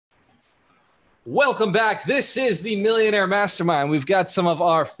Welcome back. This is the Millionaire Mastermind. We've got some of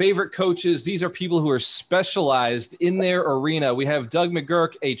our favorite coaches. These are people who are specialized in their arena. We have Doug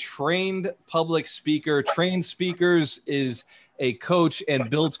McGurk, a trained public speaker. Trained Speakers is a coach and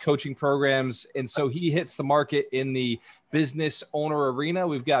builds coaching programs. And so he hits the market in the business owner arena.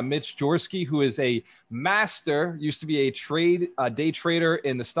 We've got Mitch Jorsky, who is a master, used to be a day trader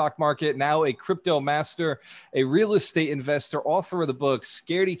in the stock market, now a crypto master, a real estate investor, author of the book,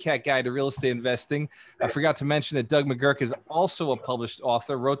 Scaredy Cat Guide to Real Estate Investing. I forgot to mention that Doug McGurk is also a published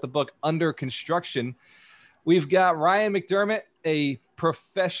author, wrote the book Under Construction. We've got Ryan McDermott, a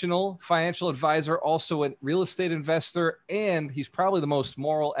professional financial advisor, also a real estate investor, and he's probably the most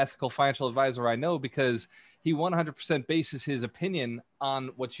moral, ethical financial advisor I know because he 100% bases his opinion on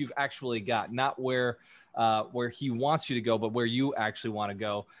what you've actually got, not where he wants you to go, but where you actually want to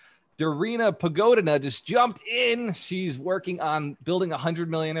go. Darina Pagodina just jumped in. She's working on building 100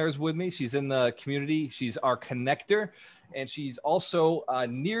 millionaires with me. She's in the community. She's our connector. And she's also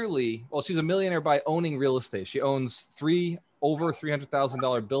she's a millionaire by owning real estate. She owns over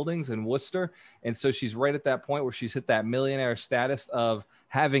 $300,000 buildings in Worcester. And so she's right at that point where she's hit that millionaire status of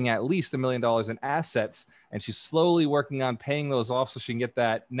having at least $1 million in assets. And she's slowly working on paying those off so she can get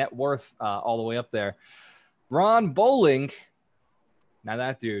that net worth all the way up there. Ron Bowling. Now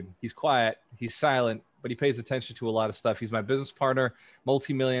that dude, he's quiet, he's silent, but he pays attention to a lot of stuff. He's my business partner,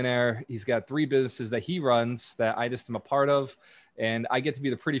 multimillionaire. He's got 3 businesses that he runs that I just am a part of. And I get to be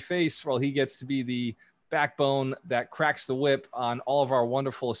the pretty face while he gets to be the backbone that cracks the whip on all of our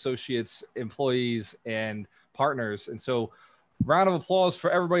wonderful associates, employees, and partners. And so round of applause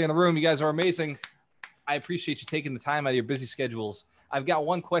for everybody in the room. You guys are amazing. I appreciate you taking the time out of your busy schedules. I've got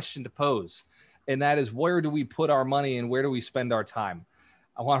one question to pose, and that is, where do we put our money and where do we spend our time?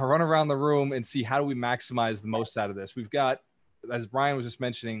 I want to run around the room and see how do we maximize the most out of this. We've got, as Brian was just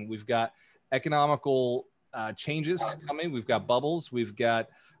mentioning, we've got economical changes coming. We've got bubbles. We've got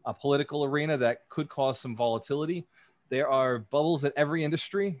a political arena that could cause some volatility. There are bubbles in every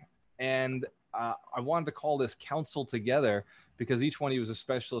industry. And I wanted to call this council together because each one of you is a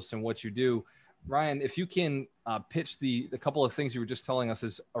specialist in what you do. Ryan, if you can pitch the couple of things you were just telling us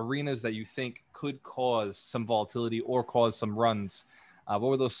as arenas that you think could cause some volatility or cause some runs. What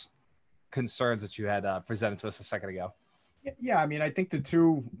were those concerns that you had presented to us a second ago? Yeah, I mean, I think the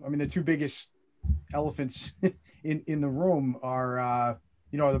two biggest elephants in the room are,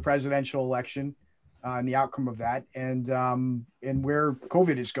 the presidential election and the outcome of that, and where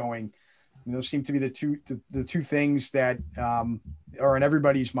COVID is going. Those seem to be the two things that are on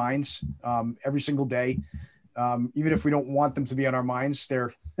everybody's minds every single day. Even if we don't want them to be on our minds,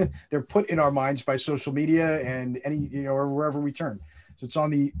 they're put in our minds by social media and or wherever we turn. So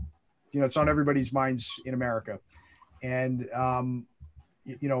it's on everybody's minds in America. And,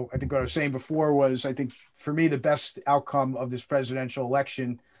 I think what I was saying before was, I think for me, the best outcome of this presidential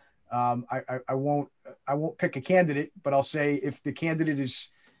election, I won't pick a candidate, but I'll say if the candidate is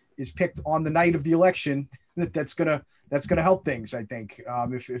picked on the night of the election, that's gonna help things. I think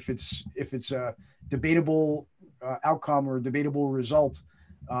if it's a debatable outcome or a debatable result,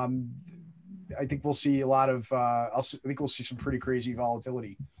 I think we'll see a lot of. I think we'll see some pretty crazy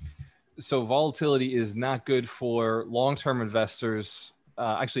volatility. So volatility is not good for long-term investors.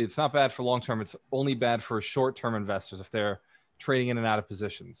 Actually, it's not bad for long-term. It's only bad for short-term investors if they're trading in and out of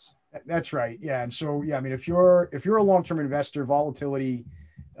positions. That's right. Yeah, and so I mean, if you're a long-term investor, volatility.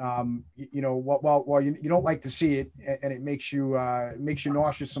 While you don't like to see it and it makes you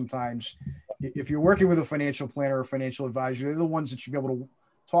nauseous sometimes, if you're working with a financial planner or financial advisor, they're the ones that should be able to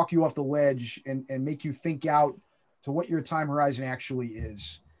talk you off the ledge and make you think out to what your time horizon actually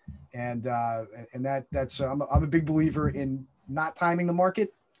is. And that's I'm a big believer in not timing the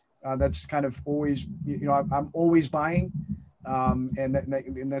market. That's kind of always, I'm always buying.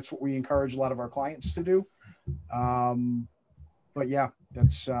 And that's what we encourage a lot of our clients to do. But yeah,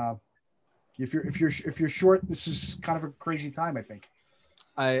 that's if you're short, this is kind of a crazy time, I think.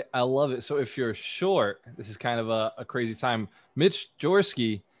 I love it. So if you're short, this is kind of a crazy time. Mitch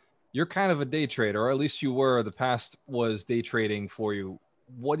Jorsky, you're kind of a day trader, or at least you were. The past was day trading for you.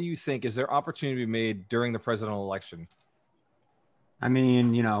 What do you think? Is there opportunity to be made during the presidential election? I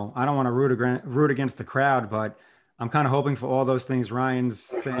mean, I don't want to root against the crowd, but I'm kind of hoping for all those things Ryan's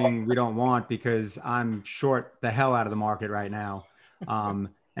saying we don't want, because I'm short the hell out of the market right now.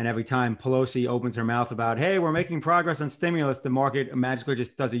 And every time Pelosi opens her mouth about, hey, we're making progress on stimulus, the market magically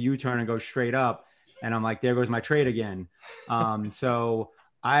just does a U-turn and goes straight up. And I'm like, there goes my trade again. So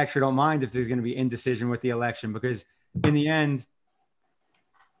I actually don't mind if there's going to be indecision with the election, because in the end,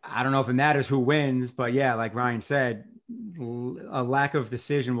 I don't know if it matters who wins, but yeah, like Ryan said, a lack of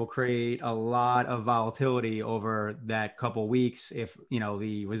decision will create a lot of volatility over that couple weeks if,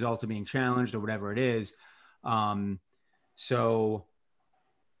 the results are being challenged or whatever it is. So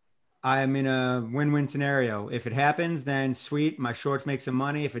I'm in a win-win scenario. If it happens, then sweet, my shorts make some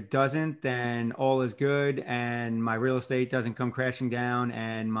money. If it doesn't, then all is good, and my real estate doesn't come crashing down,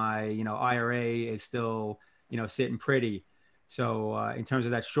 and my IRA is still sitting pretty. So in terms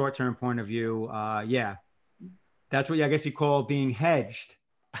of that short-term point of view, yeah, that's what I guess you call being hedged.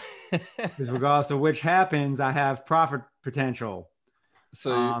 Because regardless of which happens, I have profit potential.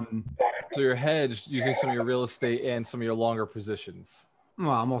 So you're hedged using some of your real estate and some of your longer positions.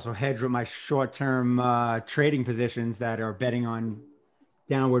 Well, I'm also hedged with my short-term trading positions that are betting on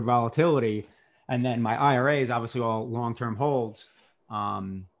downward volatility. And then my IRA is obviously all long-term holds.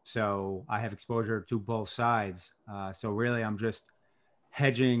 So I have exposure to both sides. So really, I'm just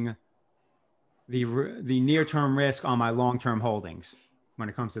hedging the near-term risk on my long-term holdings when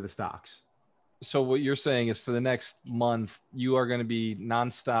it comes to the stocks. So what you're saying is for the next month, you are going to be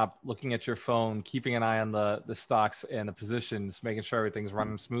nonstop looking at your phone, keeping an eye on the stocks and the positions, making sure everything's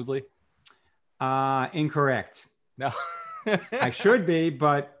running smoothly? Incorrect. No. I should be,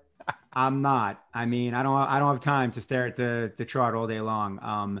 but I'm not. I mean, I don't have time to stare at the chart all day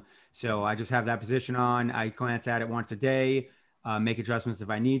long. So I just have that position on. I glance at it once a day, make adjustments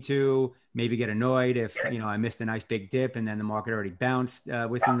if I need to, maybe get annoyed if, I missed a nice big dip and then the market already bounced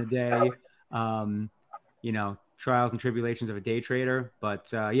within the day. Trials and tribulations of a day trader.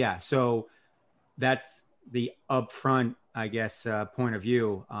 But yeah, so that's the upfront, I guess, point of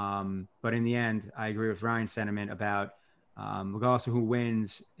view. But in the end, I agree with Ryan's sentiment about regardless of who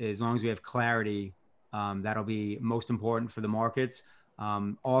wins, as long as we have clarity, that'll be most important for the markets.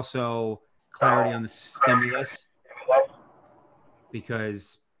 Also, clarity on the stimulus,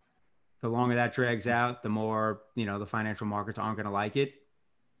 because the longer that drags out, the more, the financial markets aren't going to like it.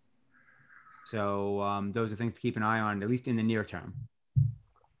 So those are things to keep an eye on, at least in the near term.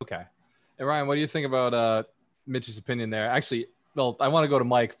 Okay. And Ryan, what do you think about Mitch's opinion there? Actually, well, I want to go to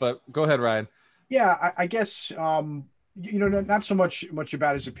Mike, but go ahead, Ryan. Yeah, I guess, not so much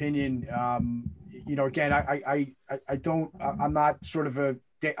about his opinion. Again, I'm not sort of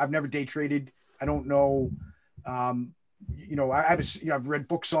I've never day traded. I don't know. I've read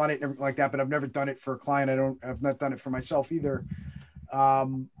books on it and everything like that, but I've never done it for a client. I've not done it for myself either.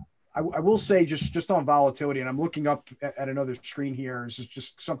 I will say just on volatility, and I'm looking up at another screen here. This is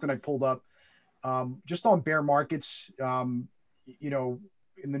just something I pulled up. Just on bear markets,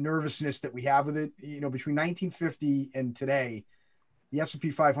 in the nervousness that we have with it, between 1950 and today, the S&P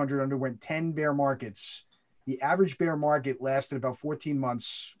 500 underwent 10 bear markets. The average bear market lasted about 14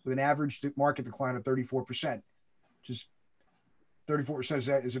 months with an average market decline of 34%. Just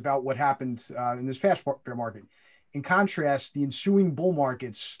 34% is about what happened in this past bear market. In contrast, the ensuing bull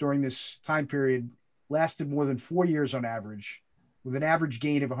markets during this time period lasted more than 4 years on average, with an average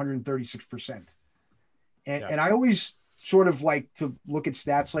gain of 136%. And I always sort of like to look at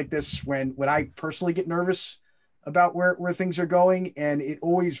stats like this when I personally get nervous about where things are going, and it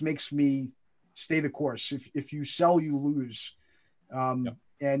always makes me stay the course. If you sell, you lose.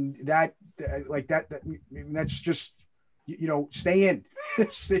 And that's just, stay in,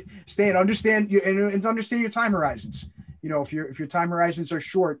 stay in, understand you and understand your time horizons. If your time horizons are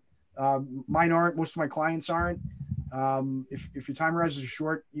short, mine aren't, most of my clients aren't. If your time horizons are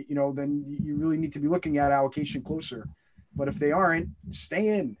short, then you really need to be looking at allocation closer. But if they aren't,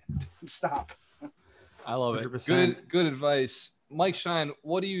 stay in, stop. I love it. 100%. Good advice. Mike Shine,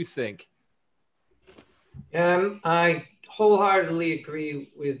 what do you think? I wholeheartedly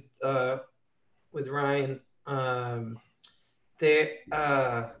agree with Ryan.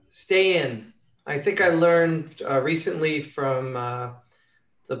 Stay in. I think I learned recently from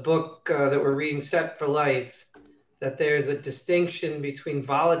the book that we're reading, Set for Life, that there's a distinction between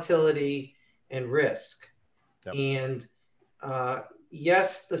volatility and risk. Yep. And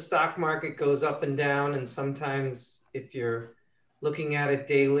yes, the stock market goes up and down, and sometimes if you're looking at it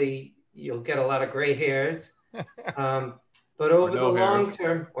daily, you'll get a lot of gray hairs. But over the long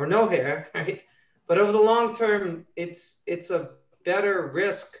term, or no hair, right? But over the long term, it's a better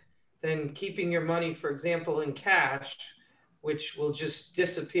risk than keeping your money, for example, in cash, which will just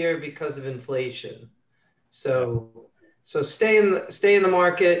disappear because of inflation. So stay in the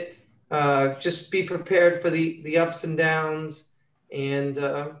market. Just be prepared for the ups and downs. And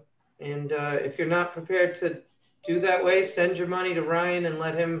if you're not prepared to do that way, send your money to Ryan and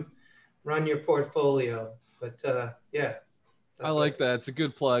let him run your portfolio. But yeah. I like that. It's a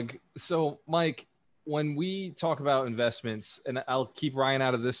good plug. So, Mike, when we talk about investments, and I'll keep Ryan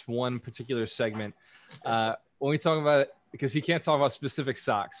out of this one particular segment, when we talk about it, because he can't talk about specific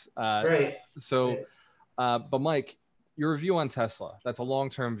stocks. Right. So, but Mike, your review on Tesla, that's a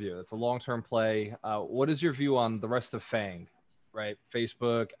long-term view. That's a long-term play. What is your view on the rest of FANG, right?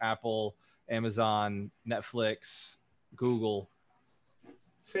 Facebook, Apple, Amazon, Netflix, Google.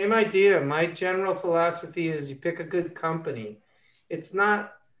 Same idea. My general philosophy is you pick a good company. It's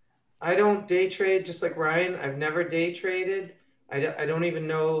not, I don't day trade just like Ryan. I've never day traded. I don't even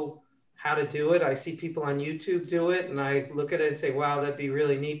know how to do it. I see people on YouTube do it and I look at it and say, wow, that'd be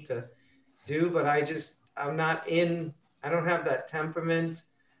really neat to do. But I'm not in, I don't have that temperament.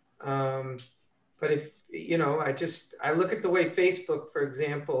 But if, I look at the way Facebook, for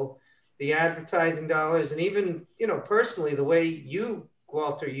example, the advertising dollars, and even, personally, the way you,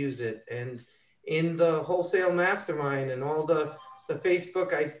 Walter, use it, and in the wholesale mastermind and all the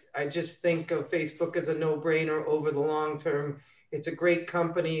Facebook, I just think of Facebook as a no-brainer over the long term. It's a great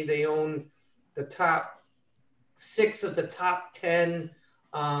company. They own the top 6 of the top 10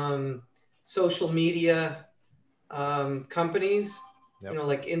 social media companies, Yep.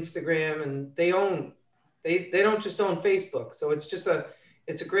 Like Instagram, and they don't just own Facebook. So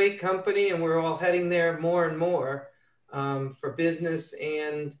it's a great company, and we're all heading there more and more for business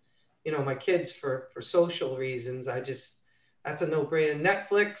and, my kids for social reasons. That's a no-brainer.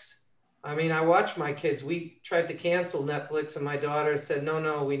 Netflix, I watch my kids. We tried to cancel Netflix and my daughter said,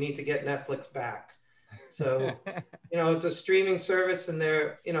 no, we need to get Netflix back. So, it's a streaming service and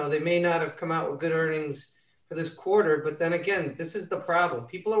they may not have come out with good earnings for this quarter, but then again, this is the problem.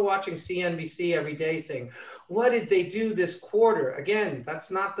 People are watching CNBC every day saying, what did they do this quarter? Again, that's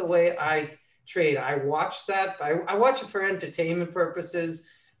not the way I trade. I watch that. I watch it for entertainment purposes,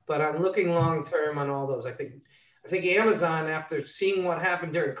 but I'm looking long-term on all those. I think Amazon, after seeing what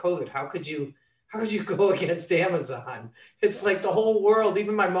happened during COVID, how could you go against Amazon? It's like the whole world,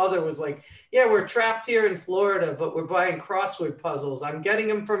 even my mother was like, yeah, we're trapped here in Florida, but we're buying crossword puzzles. I'm getting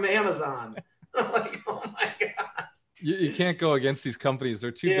them from Amazon. I'm like, oh my God. You can't go against these companies.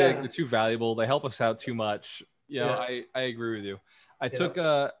 They're too big. They're too valuable. They help us out too much. I agree with you.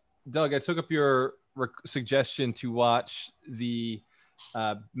 Doug, I took up your suggestion to watch the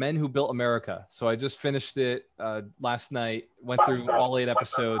Men Who Built America. So I just finished it last night, went through all 8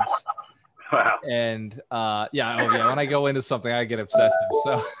 episodes. Wow. And when I go into something, I get obsessive.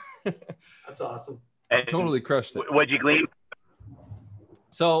 So that's awesome. Totally crushed it. What'd you glean?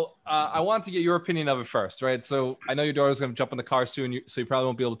 So I want to get your opinion of it first, right? So I know your daughter's going to jump in the car soon, so you probably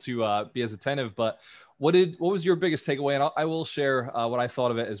won't be able to be as attentive. But what was your biggest takeaway? And I will share what I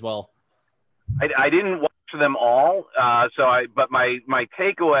thought of it as well. I didn't watch them all, but my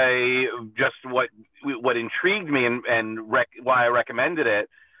takeaway, just what intrigued me and why I recommended it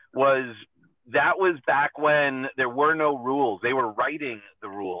was that was back when there were no rules. They were writing the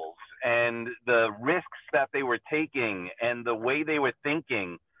rules. And the risks that they were taking and the way they were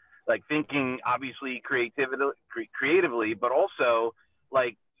thinking obviously creatively, but also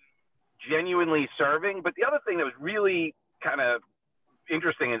like genuinely serving. But the other thing that was really kind of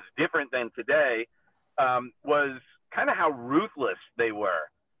interesting and different than today was kind of how ruthless they were,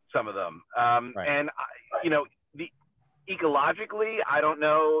 some of them. Right. And, ecologically, I don't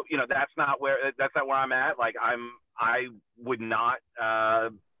know, that's not where I'm at. Like I would not,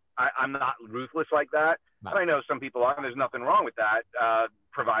 I'm not ruthless like that. No. But I know some people are, and there's nothing wrong with that,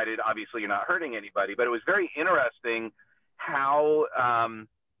 provided obviously you're not hurting anybody. But it was very interesting how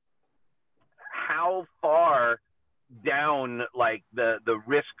far down like the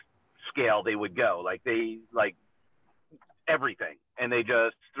risk scale they would go. Like they like everything, and they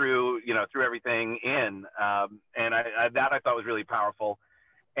just threw everything in. And I thought was really powerful,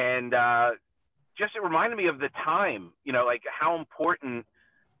 and just it reminded me of the time, like how important.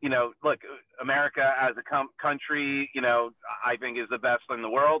 Look, America as a country, I think is the best in the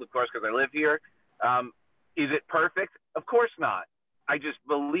world, of course, because I live here. Is it perfect? Of course not. I just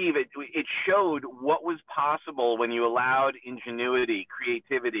believe it showed what was possible when you allowed ingenuity,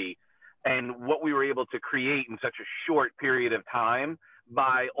 creativity, and what we were able to create in such a short period of time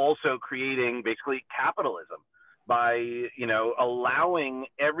by also creating basically capitalism, by, allowing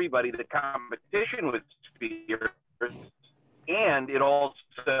everybody the competition with fierce. And it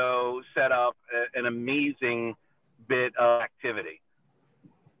also set up an amazing bit of activity.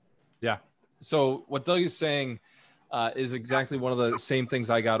 Yeah. So what Doug is saying is exactly one of the same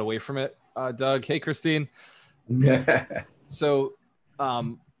things I got away from it. Doug, hey, Christine. So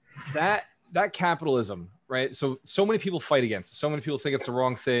that capitalism, right? So many people fight against it. So many people think it's the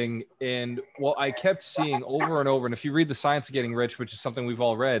wrong thing. And what I kept seeing over and over, and if you read The Science of Getting Rich, which is something we've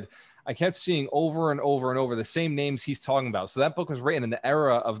all read, I kept seeing over and over and over the same names he's talking about. So that book was written in the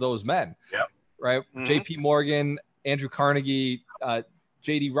era of those men. Yep. right? Mhm. JP Morgan, Andrew Carnegie,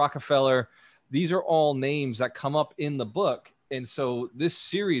 JD Rockefeller. These are all names that come up in the book. And so this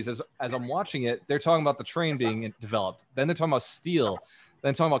series, as I'm watching it, they're talking about the train being developed. Then they're talking about steel.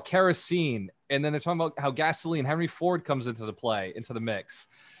 Then talking about kerosene. And then they're talking about how gasoline, Henry Ford comes into the mix.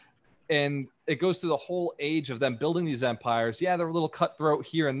 And it goes through the whole age of them building these empires. Yeah, they're a little cutthroat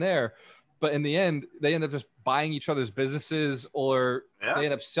here and there, but in the end, they end up just buying each other's businesses, or they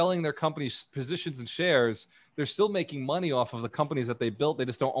end up selling their company's positions and shares. They're still making money off of the companies that they built. They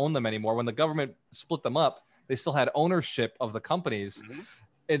just don't own them anymore. When the government split them up, they still had ownership of the companies. Mhm.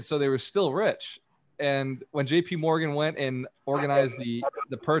 And so they were still rich. And when JP Morgan went and organized the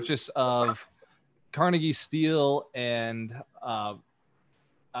purchase of Carnegie Steel and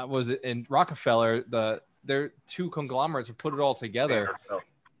was it in Rockefeller, their two conglomerates have put it all together.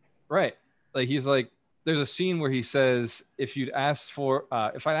 Right. Like he's like, there's a scene where he says, if I'd asked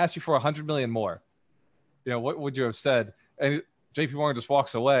you for $100 million more, what would you have said? And JP Morgan just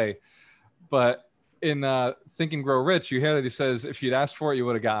walks away. But in Think and Grow Rich, you hear that he says, if you'd asked for it, you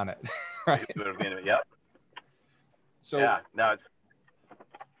would have gotten it. Right. Yep. So yeah, no, it's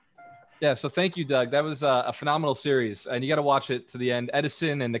yeah, so thank you, Doug. That was a phenomenal series, and you got to watch it to the end.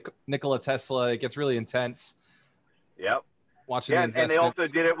 Edison and Nikola Tesla, it gets really intense. Yep. Watching the and they also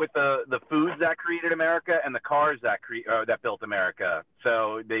did it with the foods that created America and the cars that built America.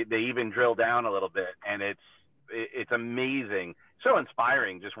 So they even drill down a little bit, and it's amazing, so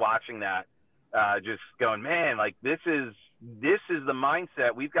inspiring just watching that. Just going, man, like this is the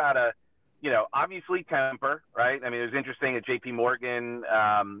mindset we've got to. Obviously temper, right? I mean, it was interesting at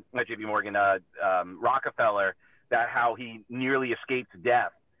Rockefeller, that how he nearly escaped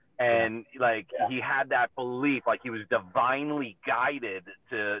death. And like, he had that belief, like he was divinely guided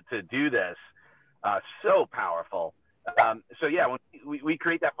to do this. So powerful. So yeah, when we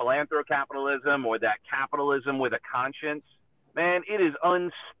create that philanthrocapitalism, or that capitalism with a conscience, man, it is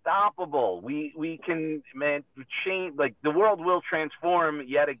unstoppable. We can, man, change, like the world will transform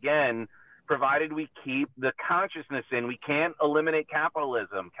yet again, provided we keep the consciousness in. We can't eliminate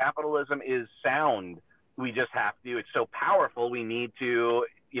capitalism. Capitalism is sound. We just have to. It's so powerful. We need to,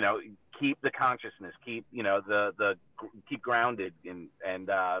 keep the consciousness, keep, keep grounded, and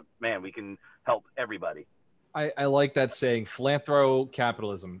man, we can help everybody. I like that saying,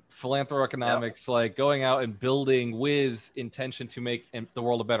 philanthrocapitalism, philanthroeconomics, like going out and building with intention to make the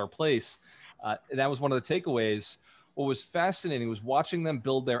world a better place. And that was one of the takeaways. What was fascinating was watching them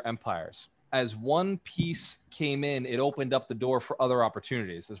build their empires. As one piece came in, it opened up the door for other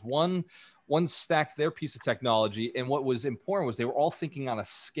opportunities. As one stacked their piece of technology, and what was important was they were all thinking on a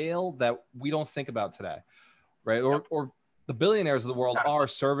scale that we don't think about today, right? Or the billionaires of the world are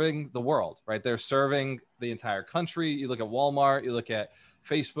serving the world, right? They're serving the entire country. You look at Walmart, you look at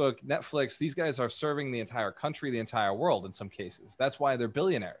Facebook, Netflix. These guys are serving the entire country, the entire world in some cases. That's why they're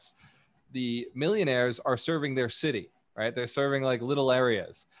billionaires. The millionaires are serving their city, right? They're serving like little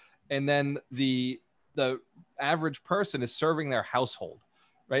areas. And then the average person is serving their household,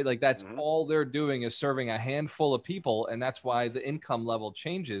 right? Like that's all they're doing is serving a handful of people. And that's why the income level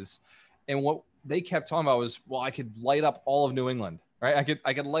changes. And what they kept talking about was, well, I could light up all of New England, right?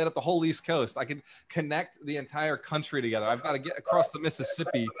 I could light up the whole East Coast. I could connect the entire country together. I've got to get across the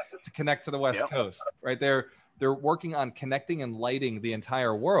Mississippi to connect to the West Coast, right? They're working on connecting and lighting the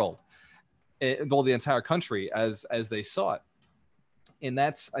entire world, well, the entire country as they saw it. And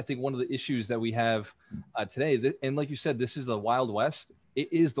that's, I think, one of the issues that we have today. And like you said, this is the Wild West.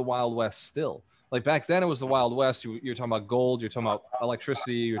 It is the Wild West still. Like back then, it was the Wild West. You're talking about gold. You're talking about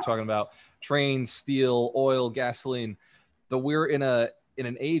electricity. You're talking about trains, steel, oil, gasoline. But we're in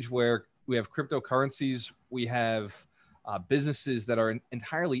an age where we have cryptocurrencies. We have businesses that are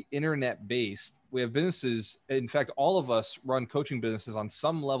entirely internet-based. We have businesses. In fact, all of us run coaching businesses on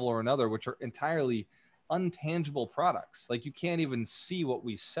some level or another, which are entirely untangible products. Like you can't even see what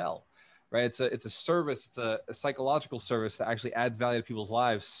we sell, right? It's a service. It's a psychological service that actually adds value to people's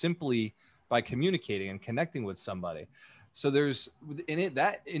lives simply by communicating and connecting with somebody. So there's in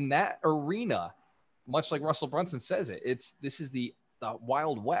that arena, much like Russell Brunson says this is the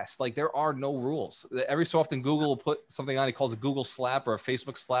Wild West. Like there are no rules. Every so often Google will put something on, he calls a Google slap or a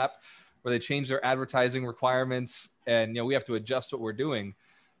Facebook slap, where they change their advertising requirements, and we have to adjust what we're doing.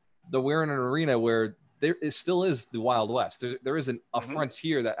 We're in an arena where still is the Wild West. There isn't a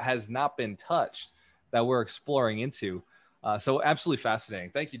frontier that has not been touched that we're exploring into. So absolutely fascinating.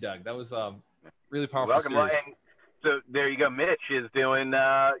 Thank you, Doug. That was really powerful. Welcome. And so there you go. Mitch is doing,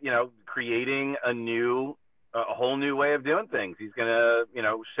 creating a whole new way of doing things. He's going to,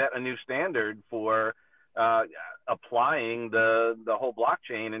 set a new standard for applying the whole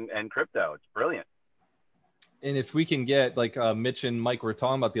blockchain and crypto. It's brilliant. And if we can get, like Mitch and Mike were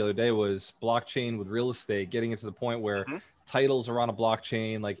talking about the other day, was blockchain with real estate, getting it to the point where titles are on a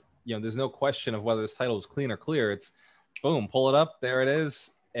blockchain. Like, there's no question of whether this title is clean or clear. It's boom, pull it up, there it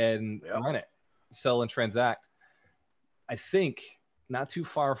is, and run it, sell and transact. I think not too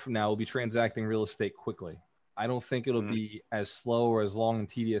far from now, we'll be transacting real estate quickly. I don't think it'll be as slow or as long and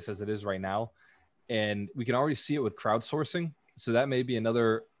tedious as it is right now. And we can already see it with crowdsourcing. So that may be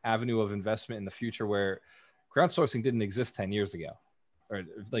another avenue of investment in the future, where crowdsourcing didn't exist 10 years ago, or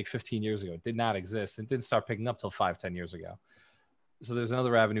like 15 years ago. It did not exist. It didn't start picking up till 5-10 years ago. So there's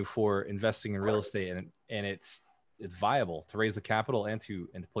another avenue for investing in real estate, and it's viable to raise the capital and to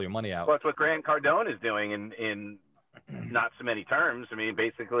pull your money out. Well, that's what Grant Cardone is doing in not so many terms. I mean,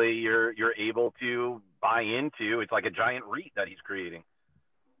 basically you're able to buy into, it's like a giant REIT that he's creating.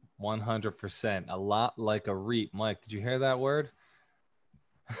 100%. A lot like a REIT. Mike, did you hear that word?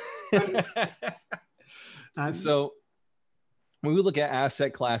 So when we look at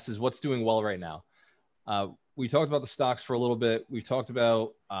asset classes, what's doing well right now? We talked about the stocks for a little bit. We talk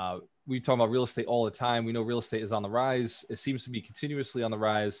about real estate all the time. We know real estate is on the rise. It seems to be continuously on the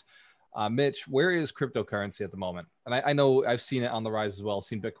rise. Mitch, where is cryptocurrency at the moment? And I know I've seen it on the rise as well. I've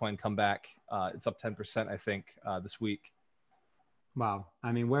seen Bitcoin come back. It's up 10%, I think, this week. Wow.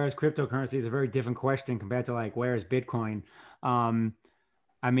 I mean, where is cryptocurrency is a very different question compared to like, where is Bitcoin?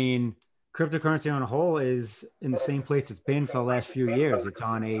 I mean, cryptocurrency on a whole is in the same place it's been for the last few years. It's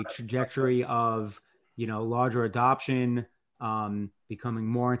on a trajectory of, larger adoption, becoming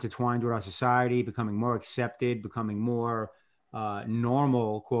more intertwined with our society, becoming more accepted, becoming more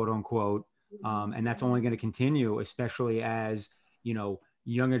normal, quote unquote. And that's only going to continue, especially as,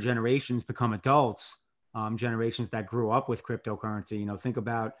 younger generations become adults, generations that grew up with cryptocurrency. Think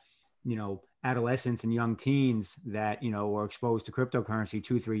about, adolescents and young teens that, were exposed to cryptocurrency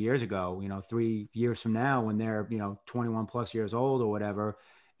 2-3 years ago. 3 years from now, when they're, 21 plus years old or whatever,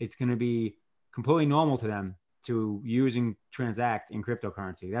 it's going to be completely normal to them to use and transact in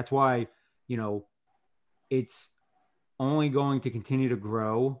cryptocurrency. That's why, it's only going to continue to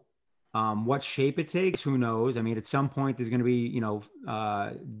grow. What shape it takes, who knows? I mean, at some point there's going to be,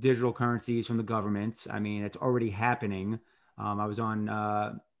 digital currencies from the governments. I mean, it's already happening. I was on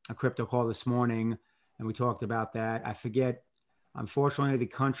a crypto call this morning and we talked about that. I forget, unfortunately, the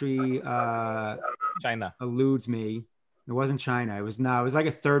country China eludes me. It wasn't China. It was like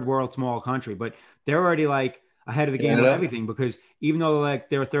a third world small country, but they're already like ahead of the game on everything, because even though like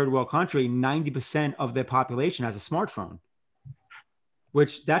they're a third world country, 90% of their population has a smartphone,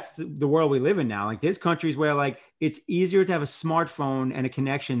 which that's the world we live in now. Like there's countries where like it's easier to have a smartphone and a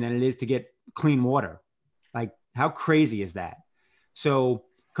connection than it is to get clean water. Like how crazy is that? So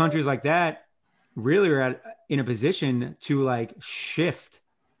countries like that really are in a position to like shift,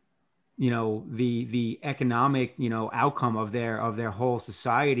 the economic, outcome of their whole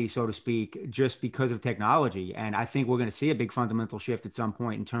society, so to speak, just because of technology. And I think we're going to see a big fundamental shift at some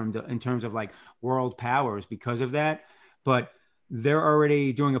point in terms of like world powers because of that. But they're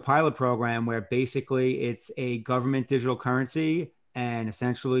already doing a pilot program where basically it's a government digital currency, and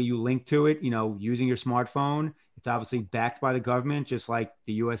essentially you link to it, using your smartphone. It's obviously backed by the government, just like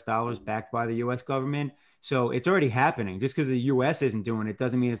the US dollar is backed by the US government. So it's already happening. Just because the US isn't doing it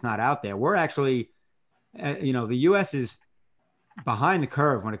doesn't mean it's not out there. We're actually, the US is behind the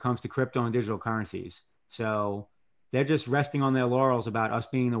curve when it comes to crypto and digital currencies. So they're just resting on their laurels about us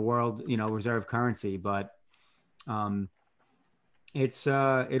being the world, reserve currency. But it'll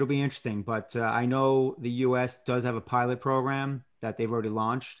be interesting. But I know the US does have a pilot program that they've already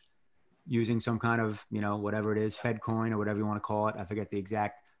launched using some kind of, whatever it is, Fed coin or whatever you want to call it. I forget the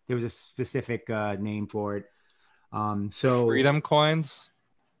exact. There was a specific name for it. So Freedom coins.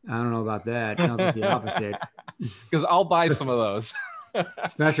 I don't know about that. Sounds like the opposite. Because I'll buy some of those.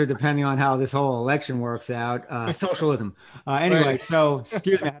 Especially depending on how this whole election works out. Socialism. Anyway, right. So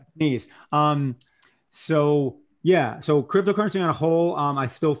excuse me, I had to sneeze. So cryptocurrency on a whole, I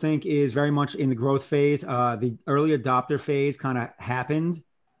still think is very much in the growth phase. The early adopter phase kind of happened.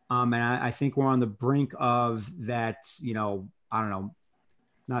 And I think we're on the brink of that, I don't know,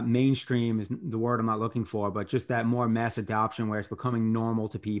 not mainstream is the word I'm not looking for, but just that more mass adoption where it's becoming normal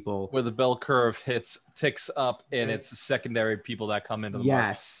to people. Where the bell curve ticks up and it's secondary people that come into the market.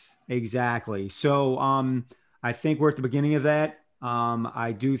 Yes, exactly. So I think we're at the beginning of that.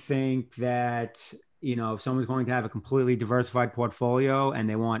 I do think that, if someone's going to have a completely diversified portfolio and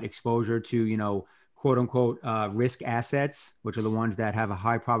they want exposure to, quote unquote, risk assets, which are the ones that have a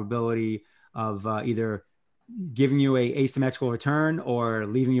high probability of either giving you a asymmetrical return or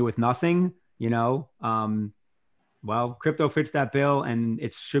leaving you with nothing, Well, crypto fits that bill, and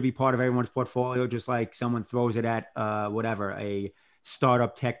it should be part of everyone's portfolio, just like someone throws it at whatever, a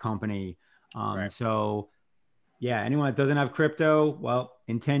startup tech company. Right. So yeah, anyone that doesn't have crypto, well,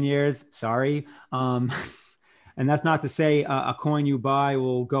 in 10 years, sorry. And that's not to say a coin you buy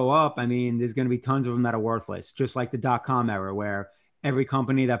will go up. I mean, there's going to be tons of them that are worthless, just like the .com era, where every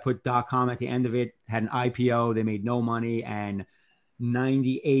company that put .com at the end of it had an IPO, they made no money, and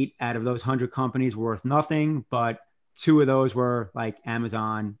 98 out of those 100 companies were worth nothing, but two of those were like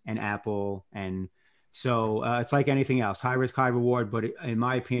Amazon and Apple. And so it's like anything else, high risk, high reward. But in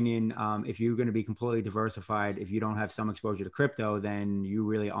my opinion, if you're going to be completely diversified, if you don't have some exposure to crypto, then you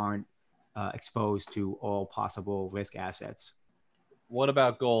really aren't exposed to all possible risk assets. What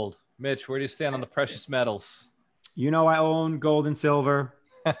about gold? Mitch, where do you stand on the precious metals? I own gold and silver.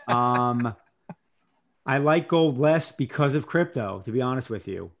 I like gold less because of crypto, to be honest with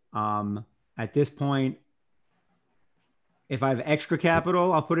you. At this point, if I have extra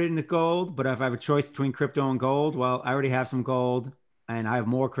capital, I'll put it into gold. But if I have a choice between crypto and gold, well, I already have some gold and I have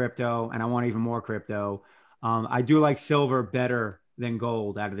more crypto and I want even more crypto. I do like silver better than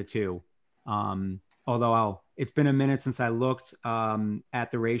gold out of the two. Although it's been a minute since I looked at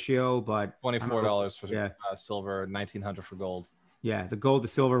the ratio, but $24 for silver, $1,900 for gold. Yeah, the gold to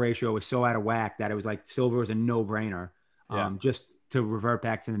silver ratio was so out of whack that it was like silver was a no-brainer, just to revert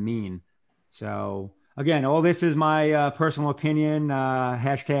back to the mean. So again, all this is my personal opinion.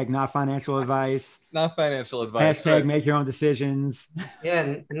 Hashtag not financial advice. Not financial advice. Hashtag make your own decisions. Yeah,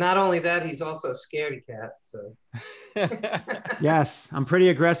 and not only that, he's also a scaredy cat. So yes, I'm pretty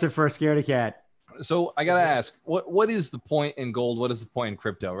aggressive for a scaredy cat. So I gotta ask, what is the point in gold? What is the point in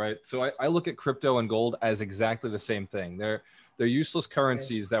crypto? Right. So I look at crypto and gold as exactly the same thing. They're useless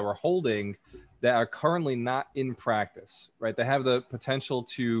currencies that we're holding that are currently not in practice. Right. They have the potential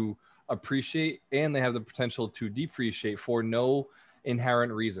to appreciate and they have the potential to depreciate for no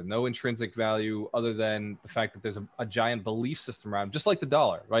inherent reason, no intrinsic value other than the fact that there's a giant belief system around, just like the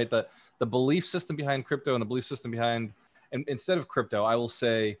dollar, right? The belief system behind crypto and the belief system behind, and instead of crypto, I will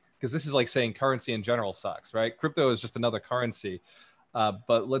say, because this is like saying currency in general sucks, right? Crypto is just another currency.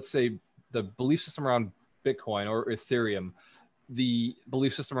 But let's say the belief system around Bitcoin or Ethereum, the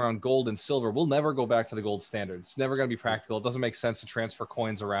belief system around gold and silver will never go back to the gold standard. It's never going to be practical. It doesn't make sense to transfer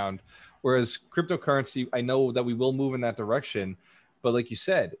coins around. Whereas cryptocurrency, I know that we will move in that direction. But like you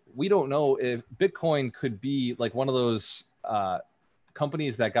said, we don't know if Bitcoin could be like one of those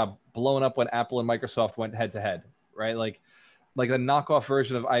companies that got blown up when Apple and Microsoft went head to head, right? Like a knockoff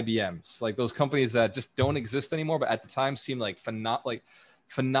version of IBM's, like those companies that just don't exist anymore, but at the time seemed like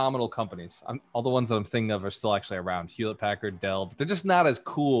phenomenal companies. All the ones that I'm thinking of are still actually around. Hewlett Packard, Dell, but they're just not as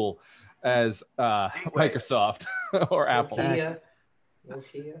cool as Microsoft or Apple.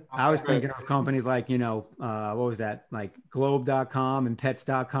 Nokia. I was thinking of companies like, what was that? Like Globe.com and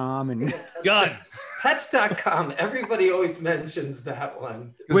Pets.com and Gun. Pets.com. Everybody always mentions that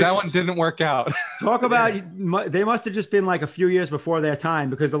one. Because that one didn't work out. Talk about, they must have just been like a few years before their time,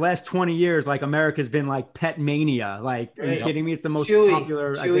 because the last 20 years, like America's been like pet mania. Like, are you kidding me? It's the most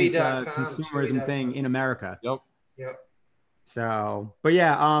popular, I think, consumerism thing in America. Yep. So, but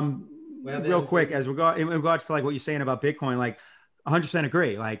yeah, real quick, as in regards to like what you're saying about Bitcoin, like 100%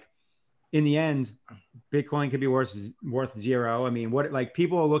 agree. Like in the end, Bitcoin could be worth zero. I mean, like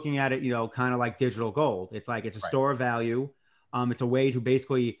people are looking at it, kind of like digital gold. It's like, it's a store of value. It's a way to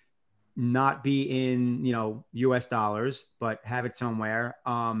basically not be in, US dollars, but have it somewhere.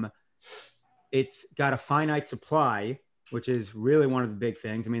 It's got a finite supply, which is really one of the big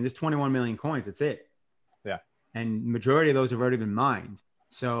things. I mean, there's 21 million coins. That's it. Yeah. And majority of those have already been mined.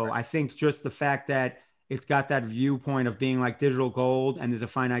 So I think just the fact that it's got that viewpoint of being like digital gold and there's a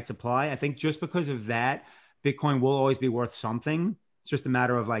finite supply, I think just because of that, Bitcoin will always be worth something. It's just a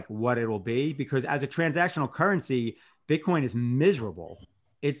matter of like what it will be, because as a transactional currency, Bitcoin is miserable.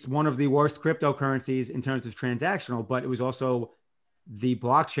 It's one of the worst cryptocurrencies in terms of transactional, but it was also the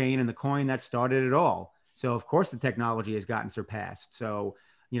blockchain and the coin that started it all. So of course the technology has gotten surpassed. So,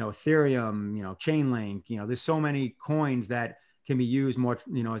 Ethereum, Chainlink, there's so many coins that can be used more,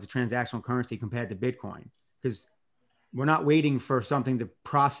 as a transactional currency compared to Bitcoin, because we're not waiting for something to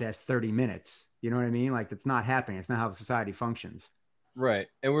process 30 minutes. You know what I mean? Like that's not happening. It's not how the society functions. Right.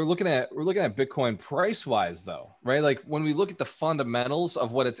 And we're looking at Bitcoin price wise though, right? Like when we look at the fundamentals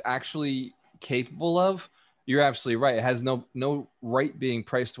of what it's actually capable of, you're absolutely right. It has no right being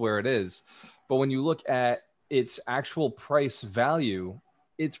priced where it is. But when you look at its actual price value,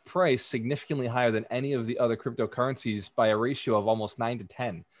 it's priced significantly higher than any of the other cryptocurrencies by a ratio of almost 9 to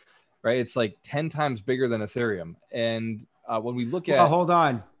 10, right? It's like 10 times bigger than Ethereum. And when we look at, hold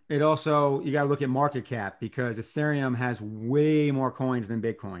on, it also, you got to look at market cap because Ethereum has way more coins than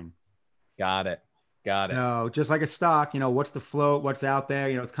Bitcoin. Got it. Got it. So just like a stock, what's the float, what's out there,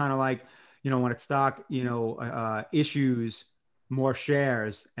 it's kind of like, when a stock, issues more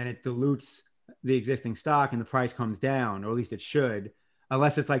shares and it dilutes the existing stock and the price comes down, or at least it should,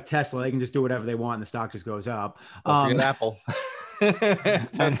 unless it's like Tesla, they can just do whatever they want and the stock just goes up. Don't forget Apple.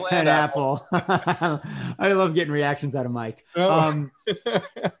 Tesla and Apple. I love getting reactions out of Mike. But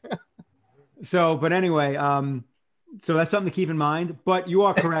anyway, so that's something to keep in mind, but you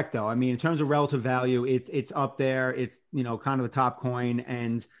are correct though. I mean, in terms of relative value, it's up there. It's, kind of the top coin,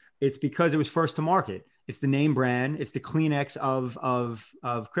 and it's because it was first to market. It's the name brand. It's the Kleenex of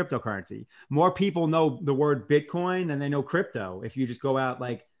cryptocurrency. More people know the word Bitcoin than they know crypto. If you just go out,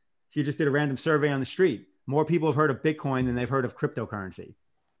 like if you just did a random survey on the street, more people have heard of Bitcoin than they've heard of cryptocurrency.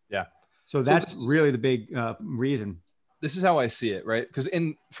 Yeah. So that's really the big reason. This is how I see it, right? Because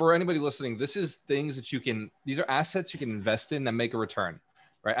for anybody listening, this is things that these are assets you can invest in that make a return,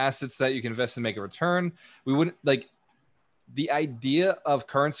 right? Assets that you can invest in make a return. We wouldn't the idea of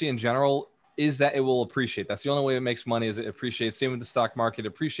currency in general is that it will appreciate. That's the only way it makes money, is it appreciates. Same with the stock market, it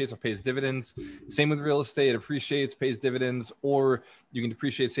appreciates or pays dividends. Same with real estate, it appreciates, pays dividends, or you can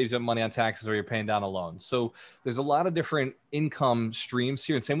depreciate, saves you money on taxes, or you're paying down a loan. So there's a lot of different income streams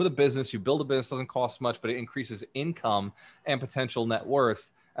here. And same with a business. You build a business, doesn't cost much, but it increases income and potential net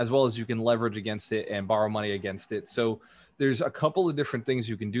worth, as well as you can leverage against it and borrow money against it. So there's a couple of different things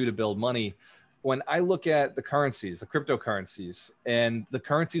you can do to build money. When I look at the currencies, the cryptocurrencies, and the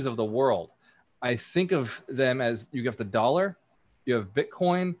currencies of the world, I think of them as, you have the dollar, you have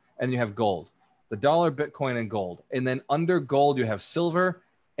Bitcoin, and you have gold. The dollar, Bitcoin, and gold. And then under gold, you have silver,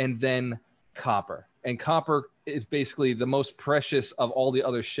 and then copper. And copper is basically the most precious of all the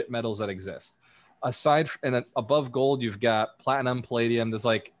other shit metals that exist. And then above gold, you've got platinum, palladium. There's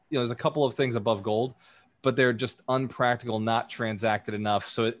there's a couple of things above gold, but they're just unpractical, not transacted enough.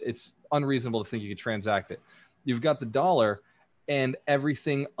 So it's unreasonable to think you could transact it. You've got the dollar and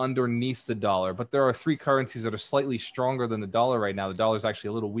everything underneath the dollar. But there are three currencies that are slightly stronger than the dollar right now. The dollar is actually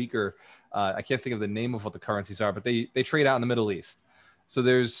a little weaker. I can't think of the name of what the currencies are, but they trade out in the Middle East. So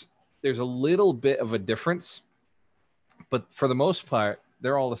there's a little bit of a difference, but for the most part,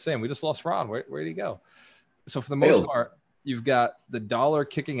 they're all the same. We just lost Ron. Where did he go? So for the most part, you've got the dollar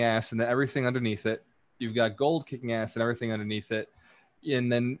kicking ass and then everything underneath it. You've got gold kicking ass and everything underneath it.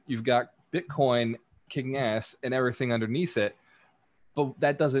 And then you've got Bitcoin kicking ass and everything underneath it. But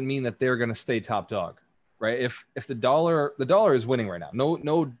that doesn't mean that they're going to stay top dog, right? If the dollar is winning right now,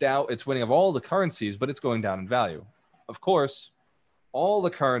 no doubt it's winning of all the currencies, but it's going down in value. Of course, all the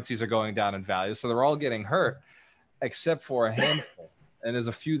currencies are going down in value, so they're all getting hurt, except for a handful. And there's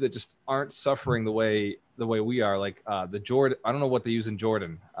a few that just aren't suffering the way we are. Like the Jordan, I don't know what they use in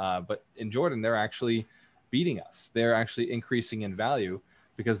Jordan, but in Jordan they're actually beating us. They're actually increasing in value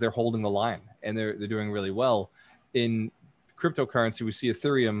because they're holding the line and they're doing really well. In cryptocurrency, we see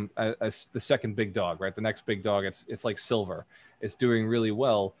Ethereum as the second big dog, right? The next big dog, it's like silver. It's doing really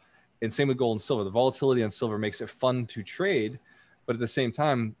well. And same with gold and silver. The volatility on silver makes it fun to trade, but at the same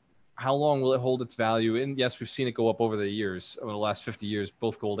time, how long will it hold its value? And yes, we've seen it go up over the years, over the last 50 years,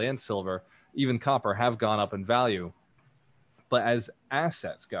 both gold and silver, even copper have gone up in value. But as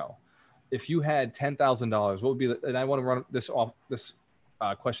assets go, if you had $10,000, what would be, and I want to run this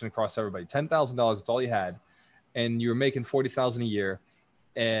question across everybody. $10,000, it's all you had, and you're making $40,000 a year,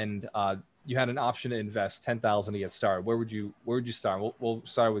 and you had an option to invest $10,000 to get started. Where would you start? We'll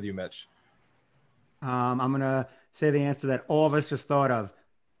start with you, Mitch. I'm gonna say the answer that all of us just thought of.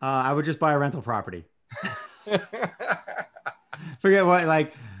 I would just buy a rental property. Forget what,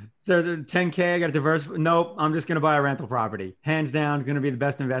 like, there's 10K, I got to diverse. Nope, I'm just gonna buy a rental property. Hands down, it's gonna be the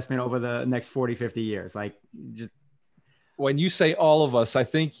best investment over the next 40, 50 years. Like, just. When you say all of us, I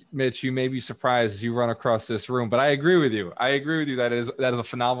think, Mitch, you may be surprised as you run across this room, but I agree with you. That is a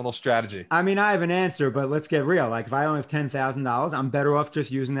phenomenal strategy. I mean, I have an answer, but let's get real. Like, if I only have $10,000, I'm better off just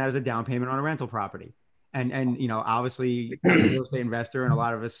using that as a down payment on a rental property. And obviously, as a real estate investor, and a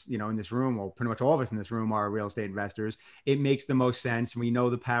lot of us, in this room, well, pretty much all of us in this room are real estate investors. It makes the most sense. We know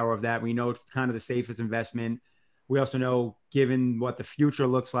the power of that. We know it's kind of the safest investment. We also know, given what the future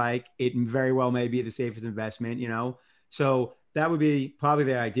looks like, it very well may be the safest investment, So that would be probably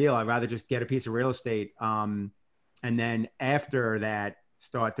the ideal. I'd rather just get a piece of real estate, and then after that,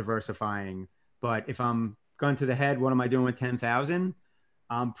 start diversifying. But if I'm gun to the head, what am I doing with 10,000?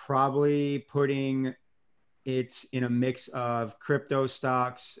 I'm probably putting it in a mix of crypto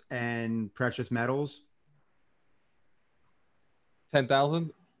stocks and precious metals.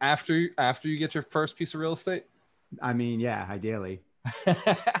 10,000 after you get your first piece of real estate? I mean, yeah, ideally.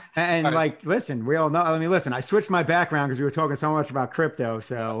 And All right. like, listen, we all know. I mean, listen, I switched my background because we were talking so much about crypto.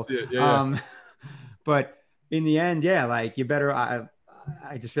 So, but in the end, yeah, like you better. I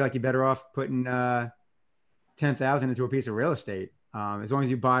just feel like you're better off putting 10,000 into a piece of real estate. As long as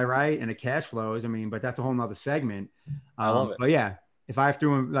you buy right and it cash flows. I mean, but that's a whole nother segment. I love it. But yeah, if I have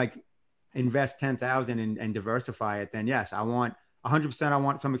to like invest 10,000 and diversify it, then yes, I want 100%. I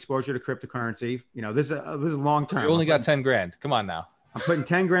want some exposure to cryptocurrency. You know, this is long term. You only got 10 grand. Come on now. I'm putting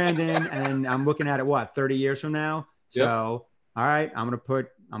 10 grand in, and I'm looking at it, what, 30 years from now. Yep. So, all right, I'm going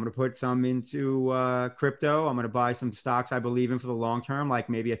to put some into crypto. I'm going to buy some stocks I believe in for the long term, like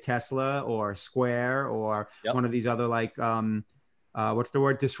maybe a Tesla or Square or one of these other like, what's the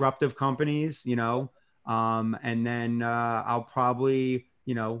word? Disruptive companies, you know? And then I'll probably,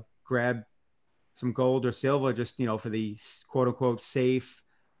 you know, grab some gold or silver just, you know, for the quote unquote safe,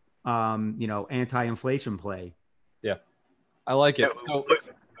 you know, anti-inflation play. Yeah. I like it. So,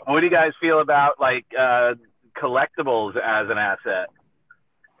 what do you guys feel about like collectibles as an asset?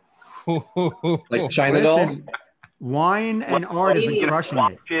 Like China dolls? Wine and art has been crushing it.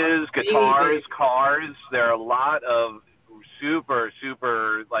 Watches, guitars, cars. There are a lot of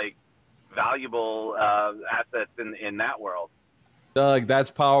super like valuable assets in that world. Doug, that's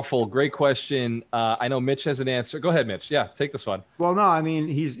powerful. Great question. I know Mitch has an answer. Go ahead, Mitch. Yeah, take this one. Well, no, I mean,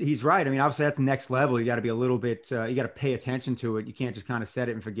 he's right. I mean, obviously that's the next level. You got to be a little bit, you got to pay attention to it. You can't just kind of set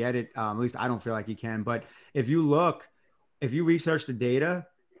it and forget it. At least I don't feel like you can. But if you research the data,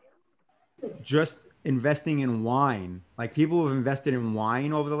 just investing in wine, like people who have invested in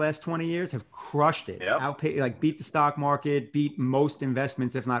wine over the last 20 years have crushed it. Like beat the stock market, beat most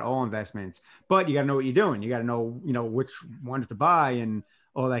investments, if not all investments. But you got to know what you're doing. You got to know, you know, which ones to buy and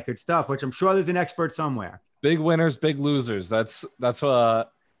all that good stuff, which I'm sure there's an expert somewhere. Big winners, big losers. That's what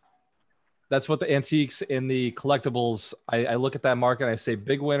the antiques and the collectibles, I look at that market and I say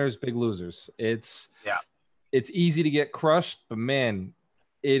big winners, big losers. It's easy to get crushed, but man,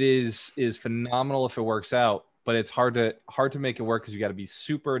 it is phenomenal if it works out, but it's hard to make it work because you got to be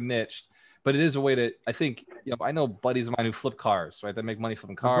super niched. But it is a way to, I think, you know, I know buddies of mine who flip cars, right? They make money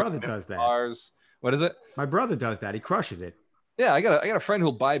flipping cars. My brother does that. Cars. What is it? My brother does that. He crushes it. Yeah, I got a friend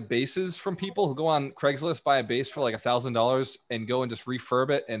who'll buy bases from people who go on Craigslist, buy a base for like $1,000 and go and just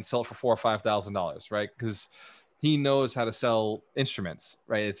refurb it and sell it for $4,000 or $5,000, right? Because he knows how to sell instruments,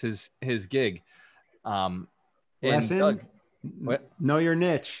 right? It's his gig. And Doug, what? Know your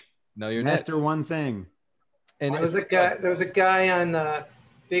niche. Master one thing. And there was a guy on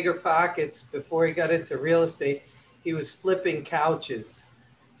Bigger Pockets before he got into real estate. He was flipping couches.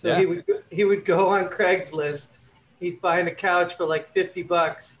 So he would go on Craigslist. He'd find a couch for like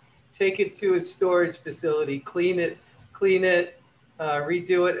 $50, take it to his storage facility, clean it,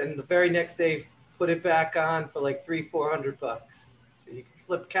 redo it, and the very next day put it back on for like $300-400. So you can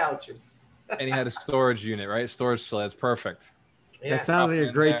flip couches. And he had a storage unit, right? Storage facility. That's perfect. Yeah. That sounds like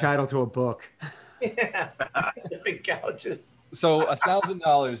a great title to a book. Yeah, flipping couches. So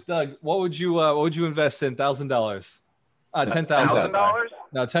 $1,000, Doug. What would you invest in? $1,000. $10,000. $1,000?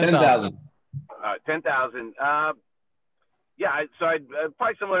 No, 10,000. 10,000. Yeah, so I'd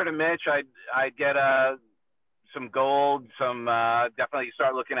probably similar to Mitch. I'd get some gold, some definitely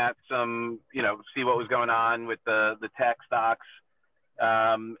start looking at some, you know, see what was going on with the tech stocks,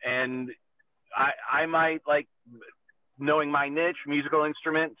 and I might, like, knowing my niche, musical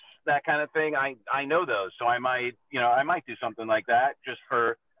instruments, that kind of thing. I know those, so I might do something like that just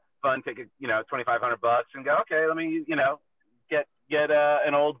for fun. Take $2,500 and go, okay, let me, you know, get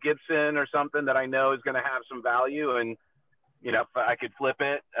an old Gibson or something that I know is going to have some value, and you know, I could flip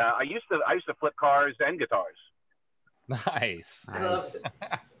it. I used to flip cars and guitars. Nice.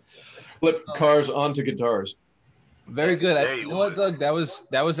 Flip cars onto guitars. Very good. You know what, Doug? That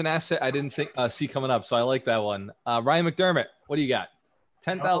was an asset I didn't see coming up, so I like that one. Ryan McDermott, what do you got?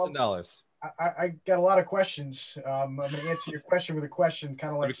 $10,000. I got a lot of questions. I'm going to answer your question with a question,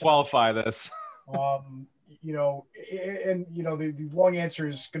 kind of like qualify this. You know, and you know, the long answer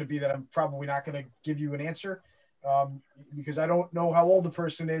is going to be that I'm probably not going to give you an answer, because I don't know how old the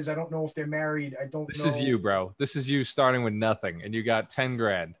person is. I don't know if they're married. I don't know. This is you, bro. This is you starting with nothing, and you got 10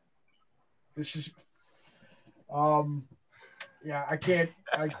 grand. This is, yeah, I can't.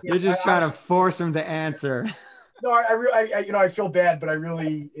 You're just trying to force him to answer. No, I feel bad, but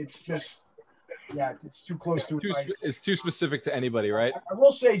it's just, yeah, it's too close to advice. It's too specific to anybody, right? I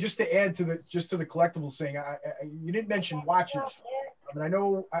will say, just to add to the collectibles thing, you didn't mention watches. I mean, I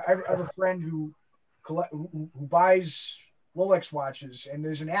know I have a friend who buys Rolex watches, and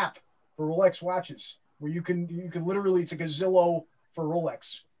there's an app for Rolex watches where you can literally, it's like a Zillow for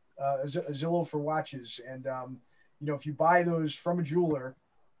Rolex, a Zillow for watches, and if you buy those from a jeweler,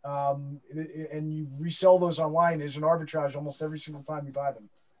 and you resell those online, there's an arbitrage almost every single time you buy them.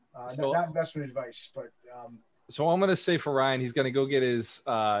 Not investment advice, but. So I'm going to say for Ryan, he's going to go get his,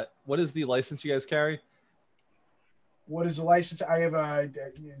 what is the license you guys carry? What is the license? I have a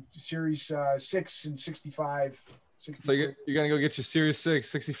Series 6 and 65. 63. So you're going to go get your Series 6,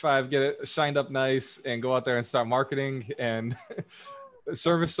 65, get it shined up nice, and go out there and start marketing and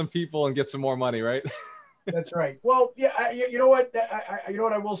service some people and get some more money, right? That's right. Well, yeah, you know what? You know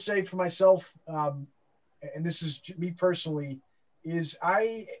what I will say for myself, and this is me personally, is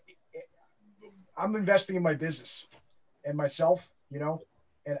I'm investing in my business and myself, and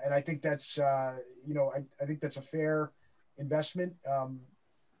I think that's, I think that's a fair investment,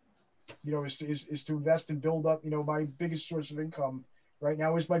 is to invest and build up, my biggest source of income right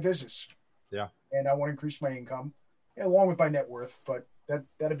now is my business. Yeah. And I want to increase my income along with my net worth, but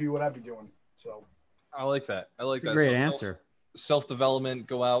that'd be what I'd be doing. So. I like that. That's a great answer. Self-development,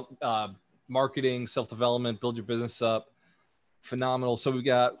 go out, marketing, self-development, build your business up. Phenomenal. So we've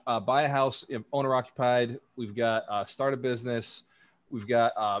got buy a house, owner occupied. We've got start a business. We've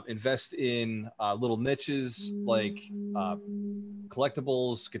got invest in little niches like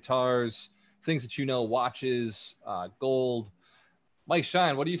collectibles, guitars, things that watches, gold. Mike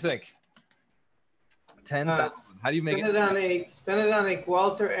Shine, what do you think? 10,000. How do you make it? Spend it on a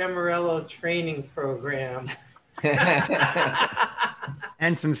Walter Amarello training program.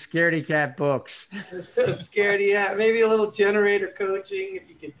 And some scaredy cat books. So scaredy cat. Maybe a little generator coaching if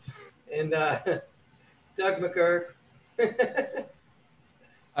you could. And Doug McGurk.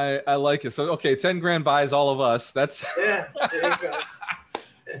 I like it. So okay, 10 grand buys all of us. That's there you go.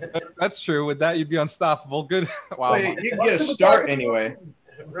 That's true. With that, you'd be unstoppable. Good. Wow. Well, you can get a start anyway.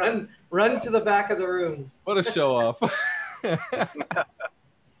 Run to the back of the room. What a show off.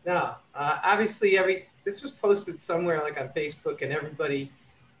 No, obviously this was posted somewhere like on Facebook, and everybody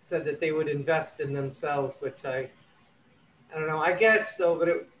said that they would invest in themselves, which I don't know. I get so, but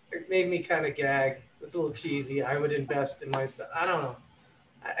it made me kind of gag. It was a little cheesy. I would invest in myself. I don't know.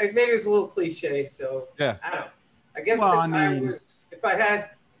 Maybe it's a little cliche. So yeah. I don't know. I guess if I had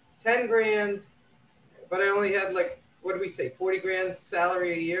 10 grand, but I only had like, what do we say, 40 grand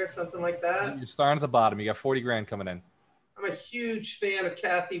salary a year, something like that. You're starting at the bottom. You got 40 grand coming in. I'm a huge fan of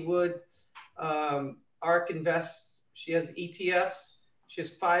Kathy Wood. ARK Invest. She has ETFs. She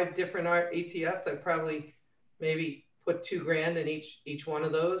has 5 different ETFs. I'd probably maybe put 2 grand in each one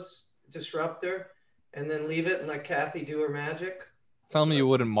of those, disruptor, and then leave it and let Kathy do her magic. Tell me you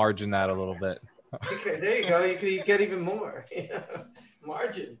wouldn't margin that a little bit. Okay, there you go. You could get even more.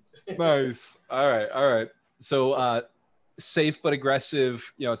 Margin. Nice. All right. So safe but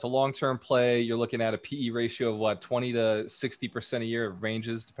aggressive. It's a long-term play. You're looking at a PE ratio of what, 20 to 60% a year. It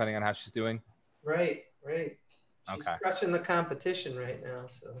ranges depending on how she's doing. Right. She's crushing the competition right now.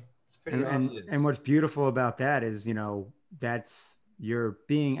 So it's pretty awesome. And what's beautiful about that is, that's you're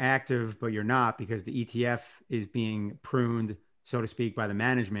being active, but you're not, because the ETF is being pruned, so to speak, by the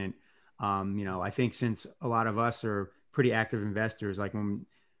management. I think since a lot of us are pretty active investors, like when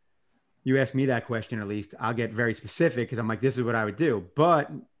you ask me that question, at least I'll get very specific because I'm like, this is what I would do. But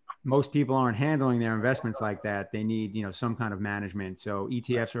most people aren't handling their investments like that. They need, some kind of management. So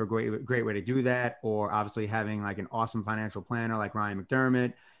ETFs are a great way to do that. Or obviously having like an awesome financial planner like Ryan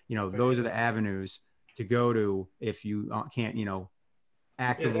McDermott. Those are the avenues to go to if you can't,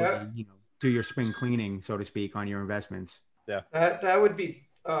 actively, do your spring cleaning, so to speak, on your investments. Yeah. That would be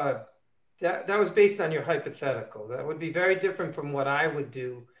that was based on your hypothetical. That would be very different from what I would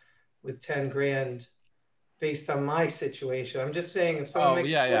do with 10 grand based on my situation. I'm just saying if someone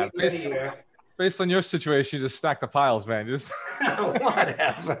makes based on your situation, you just stack the piles, man. Just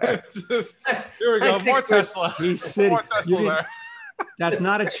whatever. Here we go. More Tesla. More Tesla there. That's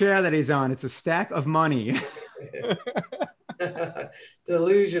not a chair that he's on. It's a stack of money. But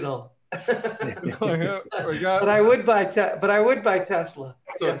I would buy Tesla.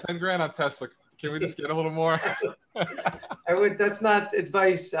 So yes. 10 grand on Tesla. Can we just get a little more? I would. That's not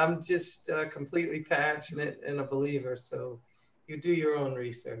advice. I'm just completely passionate and a believer. So you do your own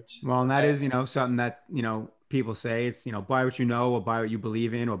research. Well, and that is, something that, people say. It's, buy what you know, or buy what you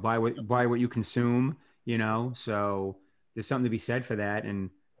believe in, or buy what you consume, So there's something to be said for that. And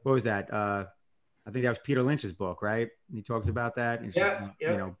what was that? I think that was Peter Lynch's book, right? And he talks about that. It's just,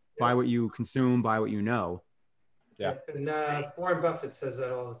 buy what you consume, buy what you know. Yeah. And Warren Buffett says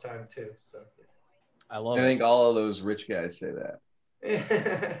that all the time too. So I think all of those rich guys say that.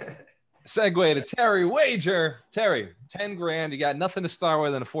 Segue to Terry Wager. Terry, 10 grand. You got nothing to start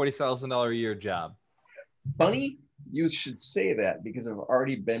with and a $40,000 a year job. Funny, you should say that because I've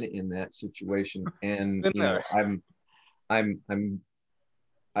already been in that situation, and I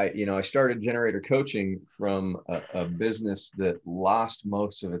started Generator Coaching from a business that lost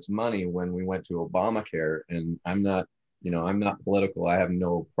most of its money when we went to Obamacare. And I'm not political. I have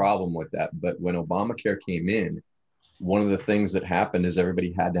no problem with that. But when Obamacare came in, one of the things that happened is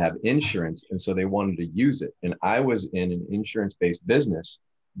everybody had to have insurance. And so they wanted to use it. And I was in an insurance-based business,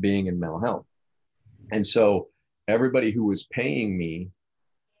 being in mental health. And so everybody who was paying me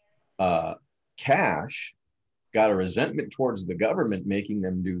cash got a resentment towards the government making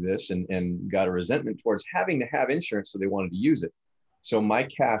them do this, and got a resentment towards having to have insurance. So they wanted to use it. So my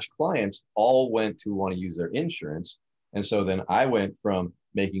cash clients all went to want to use their insurance. And so then I went from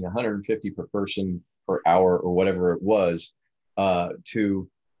making 150 per person per hour or whatever it was, to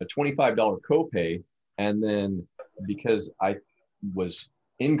a $25 copay. And then because I was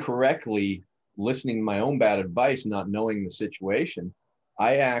incorrectly listening to my own bad advice, not knowing the situation,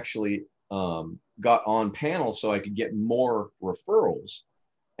 I actually got on panel so I could get more referrals.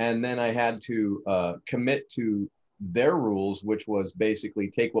 And then I had to commit to their rules, which was basically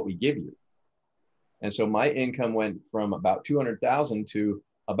take what we give you. And so my income went from about 200,000 to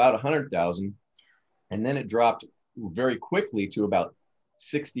about 100,000. And then it dropped very quickly to about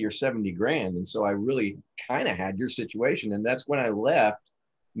 60 or 70 grand. And so I really kind of had your situation. And that's when I left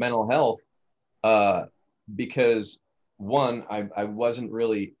mental health, because one, I wasn't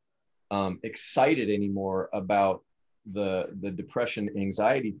really excited anymore about the depression,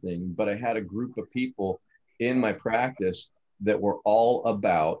 anxiety thing, but I had a group of people in my practice that were all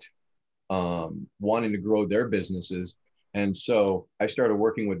about wanting to grow their businesses. And so I started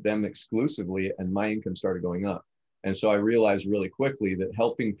working with them exclusively, and my income started going up. And so I realized really quickly that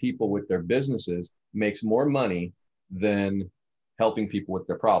helping people with their businesses makes more money than helping people with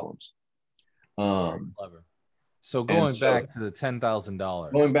their problems. Clever. So going back to the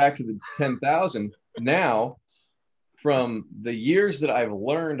 $10,000. Going back to the 10,000, now from the years that I've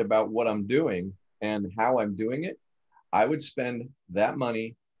learned about what I'm doing and how I'm doing it, I would spend that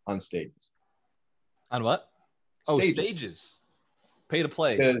money on stages. On what? Stages. Oh, stages. Pay to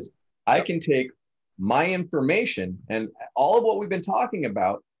play. Because I can take my information, and all of what we've been talking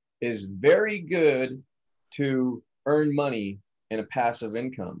about is very good to earn money in a passive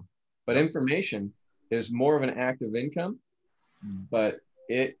income. But information is more of an active income, but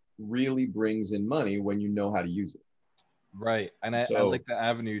it really brings in money when you know how to use it. Right. And I like the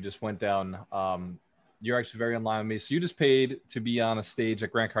avenue you just went down. You're actually very in line with me. So you just paid to be on a stage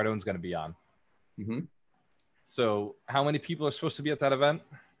that Grant Cardone's going to be on. Mm-hmm. So how many people are supposed to be at that event?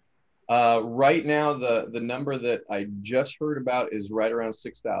 Right now, the number that I just heard about is right around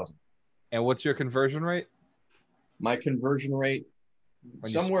 6,000. And what's your conversion rate? My conversion rate,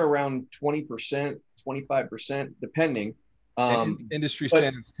 somewhere around 20%, 25%, depending. Industry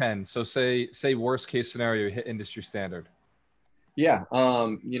standards 10. So say worst case scenario, you hit industry standard. Yeah.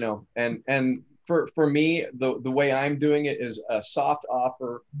 And for me, the way I'm doing it is a soft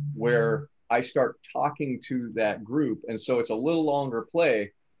offer where I start talking to that group. And so it's a little longer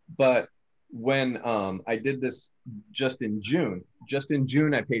play. But when I did this just in June,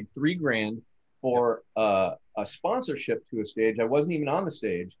 I paid $3,000 for a sponsorship to a stage. I wasn't even on the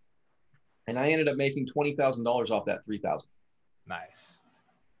stage, and I ended up making $20,000 off that $3,000. Nice.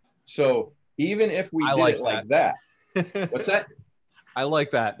 So even if we did it like that, what's that? I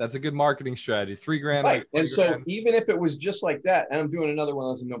like that. That's a good marketing strategy. $3,000. Right. And so even if it was just like that, and I'm doing another one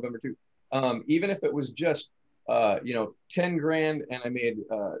that's in November too. Even if it was just $10,000 and I made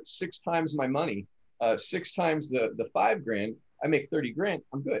 6 times my money, 6 times the $5,000, I make $30,000.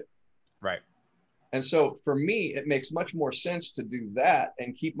 I'm good. Right. And so for me, it makes much more sense to do that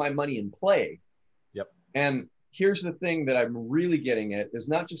and keep my money in play. Yep. And here's the thing that I'm really getting at is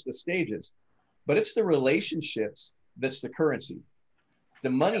not just the stages, but it's the relationships that's the currency. The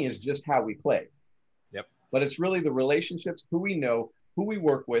money is just how we play. Yep. But it's really the relationships, who we know, who we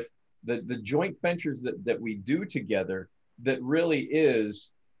work with, the joint ventures that we do together that really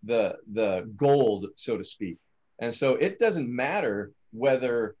is the gold, so to speak. And so it doesn't matter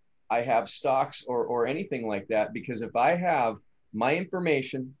whether I have stocks or anything like that, because if I have my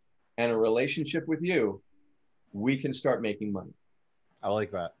information and a relationship with you, we can start making money. I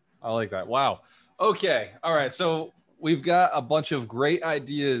like that. Wow. Okay. All right. So we've got a bunch of great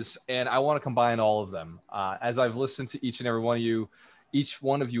ideas, and I want to combine all of them. As I've listened to each and every one of you, each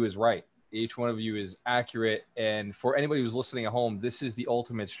one of you is right. Each one of you is accurate. And for anybody who's listening at home, this is the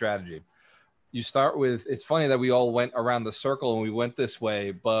ultimate strategy. You start with, it's funny that we all went around the circle and we went this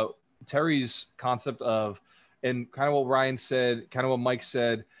way, but Terry's concept of, and kind of what Ryan said, kind of what Mike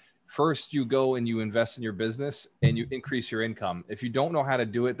said, first you go and you invest in your business and you increase your income. If you don't know how to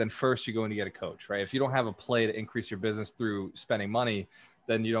do it, then first you go and you get a coach, right? If you don't have a play to increase your business through spending money,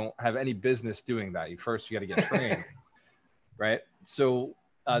 then you don't have any business doing that. You got to get trained, right? So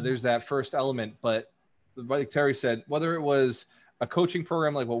there's that first element. But like Terry said, whether it was a coaching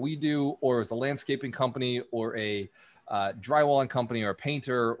program like what we do, or it's a landscaping company, or a drywalling company, or a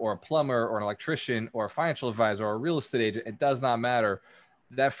painter, or a plumber, or an electrician, or a financial advisor, or a real estate agent, it does not matter.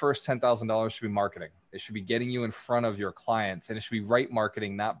 That first $10,000 should be marketing. It should be getting you in front of your clients, and it should be right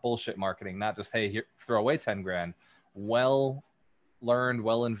marketing, not bullshit marketing, not just, hey, here, throw away 10 grand. Well learned,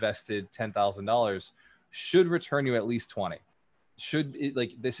 well invested $10,000 should return you at least 20.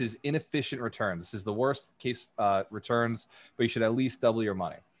 This is inefficient returns. This is the worst case returns, but you should at least double your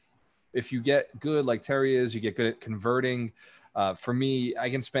money. If you get good, like Terry is, you get good at converting. For me, I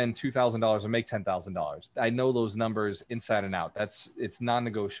can spend $2,000 and make $10,000. I know those numbers inside and out. It's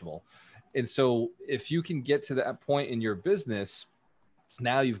non-negotiable. And so if you can get to that point in your business,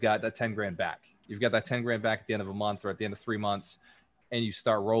 now you've got that 10 grand back. You've got that 10 grand back at the end of a month or at the end of 3 months, and you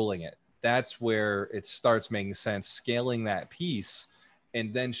start rolling it. That's where it starts making sense, scaling that piece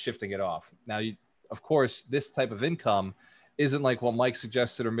and then shifting it off. Now, of course, this type of income isn't like what Mike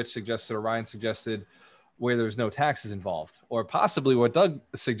suggested or Mitch suggested or Ryan suggested, where there's no taxes involved, or possibly what Doug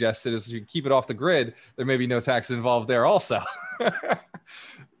suggested is you keep it off the grid. There may be no taxes involved there also.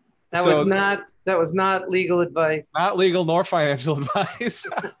 That was not legal advice. Not legal nor financial advice.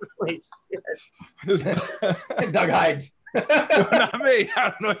 Doug Hides. Not me. I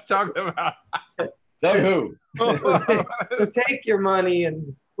don't know what you're talking about. Doug who? So take your money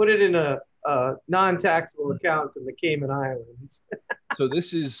and put it in a non-taxable account in the Cayman Islands. So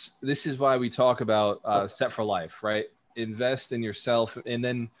this is why we talk about Set for Life, right? Invest in yourself. And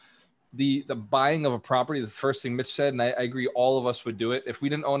then the buying of a property, the first thing Mitch said, and I agree, all of us would do it. If we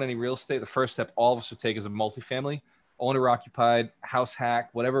didn't own any real estate, the first step all of us would take is a multifamily, owner occupied, house hack,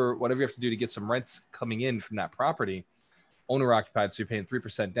 whatever you have to do to get some rents coming in from that property. Owner occupied, so you're paying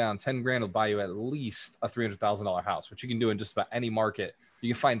 3% down. 10 grand will buy you at least a $300,000 house, which you can do in just about any market.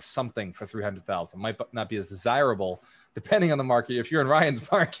 You can find something for 300,000. Might not be as desirable depending on the market. If you're in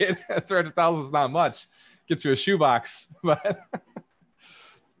Ryan's market, 300,000 is not much. Gets you a shoebox,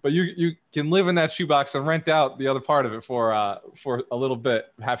 but you can live in that shoebox and rent out the other part of it for a little bit,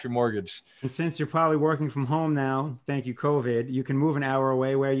 half your mortgage. And since you're probably working from home now, thank you COVID, you can move an hour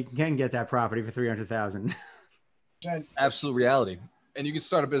away where you can get that property for 300,000. Absolute reality. And you can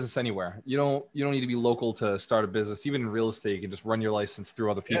start a business anywhere. You don't need to be local to start a business. Even in real estate, you can just run your license through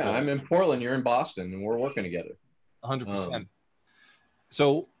other people. Yeah, I'm in Portland, you're in Boston, and we're working together. 100%.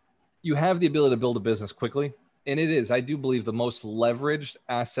 So you have the ability to build a business quickly. And it is, I do believe, the most leveraged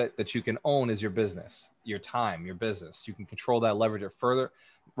asset that you can own is your business, your time, your business. You can control that, leverage it further.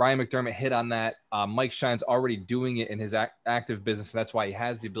 Ryan McDermott hit on that. Mike Shine's already doing it in his active business. And that's why he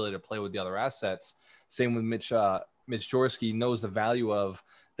has the ability to play with the other assets. Same with Mitch Jaworski, knows the value of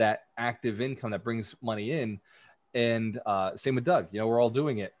that active income that brings money in. And same with Doug, we're all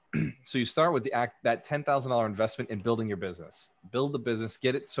doing it. So you start with that $10,000 investment in building your business, build the business,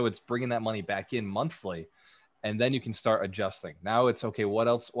 get it so it's bringing that money back in monthly. And then you can start adjusting. Now it's okay. What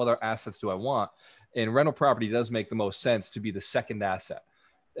else? What other assets do I want? And rental property does make the most sense to be the second asset,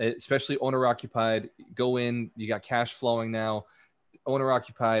 especially owner occupied. Go in, you got cash flowing now, owner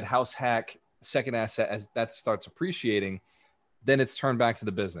occupied, house hack, second asset. As that starts appreciating, then it's turn back to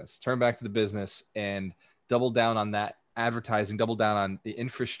the business and double down on that advertising, double down on the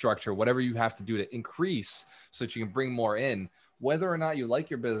infrastructure, whatever you have to do to increase so that you can bring more in. Whether or not you like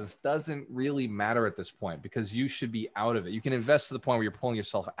your business doesn't really matter at this point, because you should be out of it. You can invest to the point where you're pulling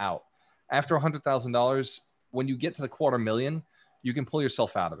yourself out. After $100,000, when you get to the $250,000, you can pull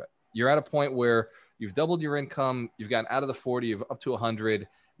yourself out of it. You're at a point where you've doubled your income, you've gotten out of the 40, you've up to 100.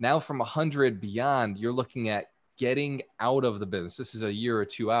 Now from 100 beyond, you're looking at getting out of the business. This is a year or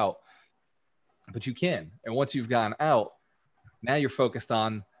two out, but you can. And once you've gotten out, now you're focused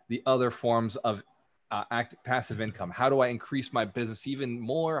on the other forms of passive income. How do I increase my business even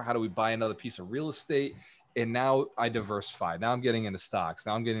more? How do we buy another piece of real estate? And now I diversify. Now I'm getting into stocks.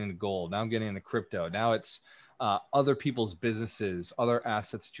 Now I'm getting into gold. Now I'm getting into crypto. Now it's other people's businesses, other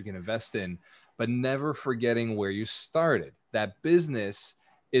assets that you can invest in, but never forgetting where you started. That business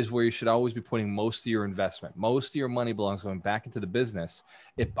is where you should always be putting most of your investment. Most of your money belongs going back into the business.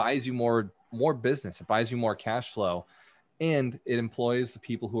 It buys you more business. It buys you more cash flow. And it employs the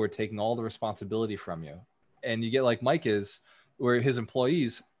people who are taking all the responsibility from you. And you get like Mike is, where his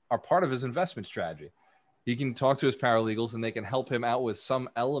employees are part of his investment strategy. He can talk to his paralegals and they can help him out with some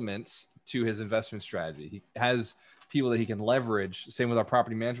elements to his investment strategy. He has people that he can leverage. Same with our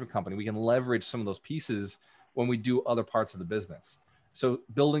property management company. We can leverage some of those pieces when we do other parts of the business. So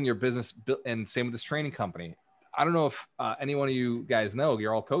building your business, and same with this training company. I don't know if any one of you guys know,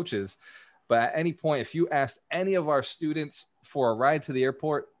 you're all coaches, but at any point, if you asked any of our students for a ride to the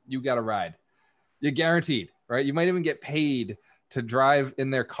airport, you got a ride. You're guaranteed, right? You might even get paid to drive in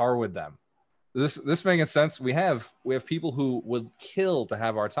their car with them. This making sense? We have people who would kill to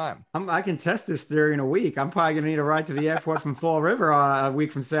have our time. I can test this theory in a week. I'm probably going to need a ride to the airport from Fall River a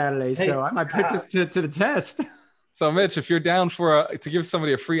week from Saturday. So I might put this to the test. So Mitch, if you're down for to give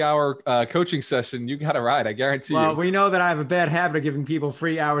somebody a free hour coaching session, you got a ride. I guarantee you. Well, we know that I have a bad habit of giving people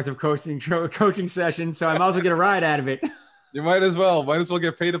free hours of coaching sessions. So I might as well get a ride out of it. You might as well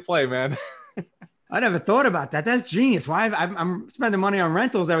get paid to play, man. I never thought about that. That's genius. Why I'm spending money on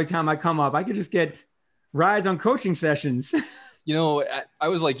rentals every time I come up. I could just get rides on coaching sessions. You know, I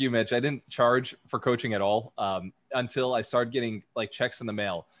was like you, Mitch. I didn't charge for coaching at all until I started getting like checks in the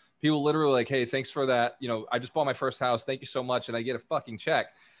mail. People literally like, hey, thanks for that. You know, I just bought my first house. Thank you so much. And I get a fucking check.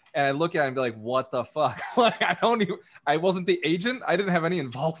 And I look at it and be like, what the fuck? Like, I wasn't the agent. I didn't have any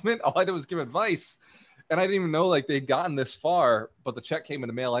involvement. All I did was give advice. And I didn't even know like they'd gotten this far, but the check came in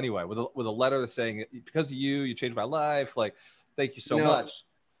the mail anyway with a letter saying, because of you changed my life. Like, thank you so much.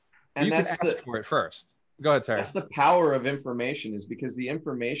 And you that's can ask for it first. Go ahead, Terry. That's the power of information, is because the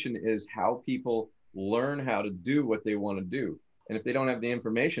information is how people learn how to do what they want to do. And if they don't have the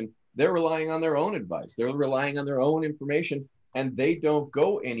information, they're relying on their own advice. They're relying on their own information, and they don't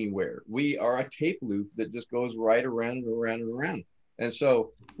go anywhere. We are a tape loop that just goes right around and around and around. And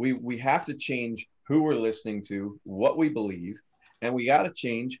so we have to change who we're listening to, what we believe, and we got to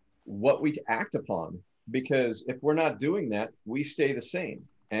change what we act upon. Because if we're not doing that, we stay the same.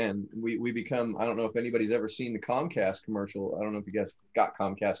 And we become, I don't know if anybody's ever seen the Comcast commercial. I don't know if you guys got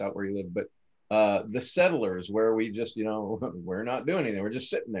Comcast out where you live, but the settlers, where we just, we're not doing anything. We're just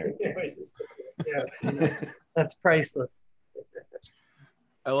sitting there. Yeah, that's priceless.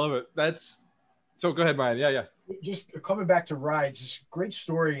 I love it. So go ahead, Brian. Yeah. Just coming back to rides, it's a great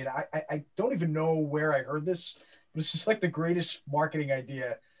story. And I don't even know where I heard this, but it's just like the greatest marketing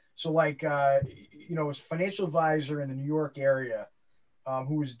idea. So like, it was a financial advisor in the New York area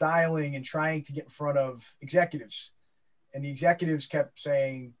who was dialing and trying to get in front of executives. And the executives kept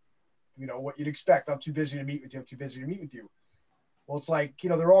saying, what you'd expect. I'm too busy to meet with you. I'm too busy to meet with you. Well, it's like,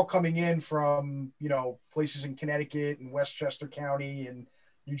 they're all coming in from, places in Connecticut and Westchester County and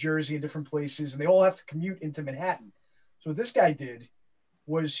New Jersey and different places, and they all have to commute into Manhattan. So what this guy did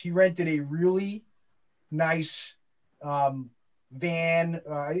was he rented a really nice van.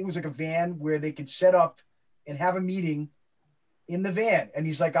 I think it was like a van where they could set up and have a meeting in the van. And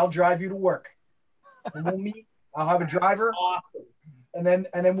he's like, I'll drive you to work. And we'll meet. I'll have a driver. Awesome. And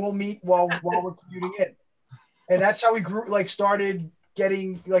then we'll meet while we're commuting in. And that's how he started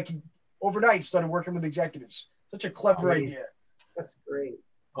getting, overnight, started working with executives. Such a clever idea. That's great.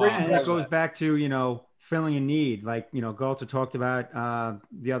 And it goes back to, filling a need. Like, Galter talked about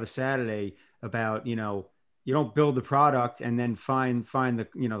the other Saturday about, you don't build the product and then find the,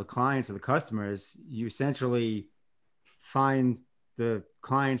 the clients or the customers. You essentially find the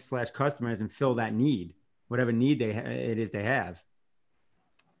clients/customers and fill that need, whatever need it is they have.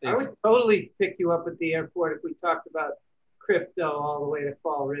 I would totally pick you up at the airport if we talked about crypto all the way to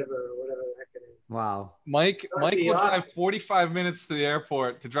Fall River or whatever the heck it is. Wow. Mike will drive 45 minutes to the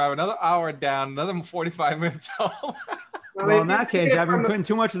airport to drive another hour down, another 45 minutes home. Well, in that case, I've been putting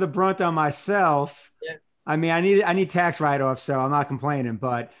too much of the brunt on myself. Yeah. I mean, I need tax write-offs, so I'm not complaining,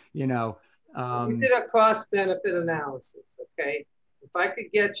 but we did a cost-benefit analysis, okay? If I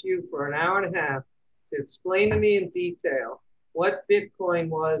could get you for an hour and a half to explain to me in detail what Bitcoin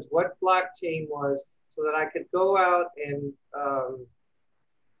was, what blockchain was, so that I could go out and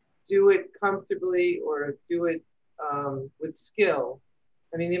do it comfortably or do it with skill.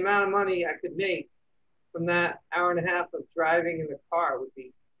 I mean, the amount of money I could make from that hour and a half of driving in the car would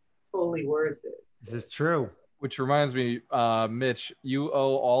be totally worth it. This is true. Which reminds me, Mitch, you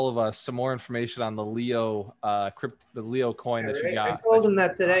owe all of us some more information on the Leo the Leo coin that you got. I told him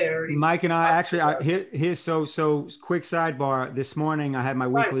that today already. Mike and I actually, here's so quick sidebar. This morning I had my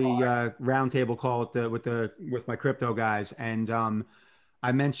weekly roundtable call with my crypto guys, and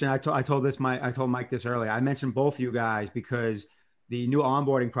I mentioned I told Mike this earlier. I mentioned both of you guys because the new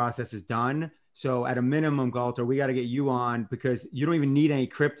onboarding process is done. So at a minimum, Galter, we got to get you on because you don't even need any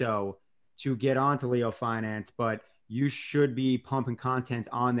crypto to get onto Leo Finance, but you should be pumping content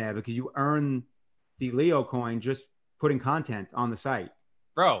on there because you earn the Leo coin just putting content on the site.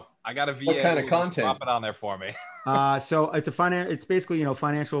 Bro, I got a VA. What kind of content? Drop it on there for me. So it's basically,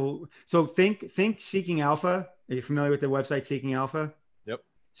 financial. So think Seeking Alpha Are you familiar with the website Seeking Alpha? Yep.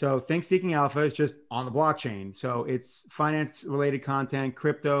 So Think Seeking Alpha is just on the blockchain. So it's finance related content,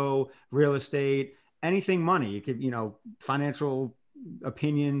 crypto, real estate, anything money. You could, financial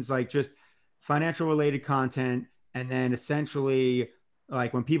opinions, like just financial related content. And then essentially,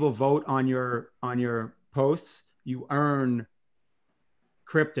 like when people vote on your posts, you earn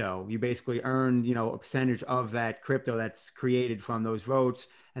crypto. You basically earn, a percentage of that crypto that's created from those votes.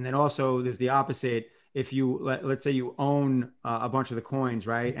 And then also there's the opposite. If you let's say you own a bunch of the coins,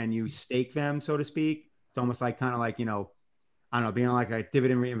 right, and you stake them, so to speak, it's almost like kind of like, I don't know, being like a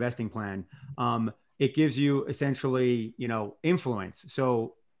dividend reinvesting plan. It gives you essentially, influence.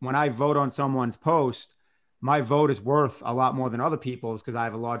 So when I vote on someone's post, my vote is worth a lot more than other people's because I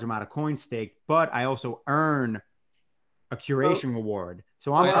have a large amount of coins staked, but I also earn a curation reward.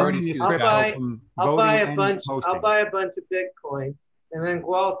 So I'm earning this crypto from voting and posting. I'll buy a bunch of Bitcoin, and then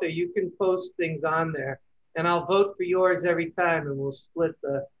Walter, you can post things on there, and I'll vote for yours every time, and we'll split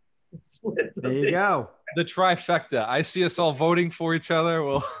the. There you go. The trifecta. I see us all voting for each other.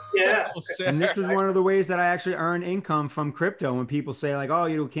 We'll And this is one of the ways that I actually earn income from crypto. When people say like, "Oh,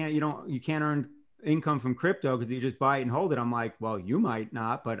 you can't earn income from crypto because you just buy it and hold it," I'm like, "Well, you might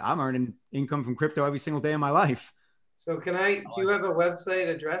not, but I'm earning income from crypto every single day of my life." So do you have a website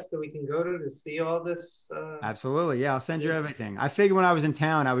address that we can go to see all this? Absolutely. Yeah. I'll send you everything. I figured when I was in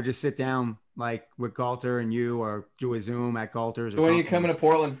town, I would just sit down like with Galter and you, or do a Zoom at Galter's. So when are you coming to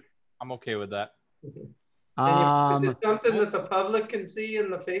Portland? I'm okay with that. Is it something that the public can see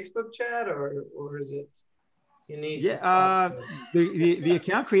in the Facebook chat, or is it you need? Yeah. The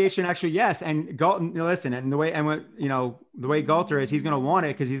account creation, actually, yes. And Galton, listen, and the way Galter is, he's going to want it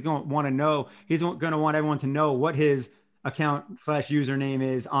because he's going to want to know. He's going to want everyone to know what his account/username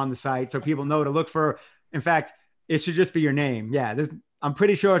is on the site, so people know to look for. In fact, it should just be your name. Yeah, I'm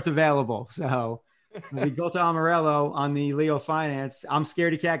pretty sure it's available. So we go to Amarello on the Leo Finance. I'm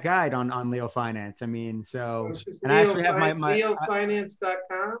Scaredy Cat Guide on Leo Finance. I mean, so and I actually have my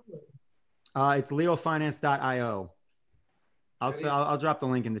leofinance.com. It's leofinance.io. I'll drop the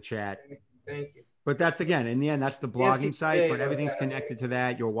link in the chat. Thank you. But that's, again, in the end, that's the blogging site, but everything's connected to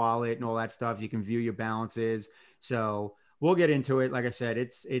that, your wallet and all that stuff. You can view your balances. So we'll get into it. Like I said,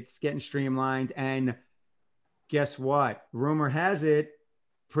 it's getting streamlined. And guess what? Rumor has it,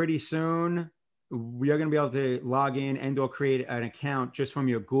 pretty soon we are going to be able to log in and or create an account just from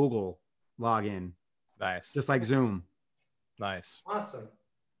your Google login. Nice. Just like Zoom. Nice. Awesome.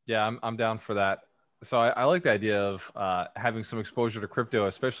 Yeah, I'm down for that. So I like the idea of having some exposure to crypto,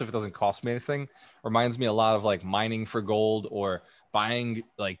 especially if it doesn't cost me anything. Reminds me a lot of like mining for gold or buying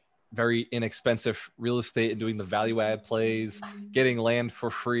like very inexpensive real estate and doing the value add plays, getting land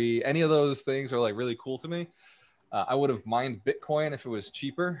for free. Any of those things are like really cool to me. I would have mined Bitcoin if it was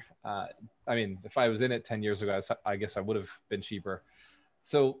cheaper. I mean, if I was in it 10 years ago, I guess I would have been cheaper.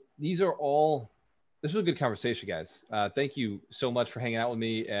 So this was a good conversation, guys. Thank you so much for hanging out with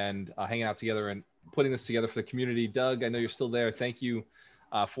me and hanging out together and putting this together for the community. Doug, I know you're still there. Thank you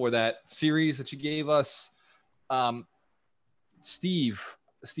for that series that you gave us. Steve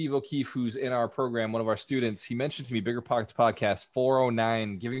O'Keefe, who's in our program, one of our students, he mentioned to me Bigger Pockets Podcast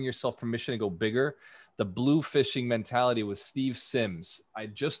 409, giving yourself permission to go bigger. The Blue Fishing Mentality with Steve Sims. I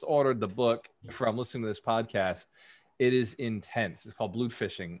just ordered the book from listening to this podcast. It is intense. It's called Blue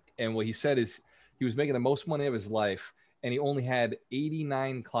Fishing. And what he said is he was making the most money of his life, and he only had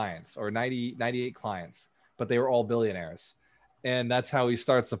 89 clients or 98 clients, but they were all billionaires. And that's how he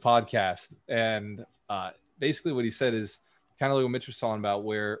starts the podcast. And basically what he said is kind of like what Mitch was talking about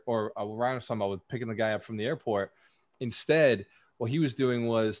Ryan was talking about with picking the guy up from the airport. Instead, what he was doing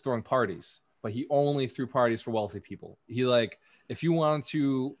was throwing parties, but he only threw parties for wealthy people. He like, if you wanted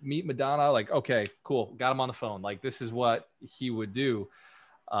to meet Madonna, like, okay, cool. Got him on the phone. Like, this is what he would do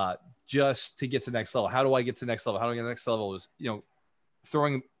just to get to the next level. How do I get to the next level? How do I get to the next level is,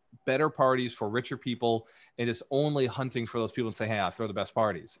 throwing better parties for richer people and just only hunting for those people and say, hey, I'll throw the best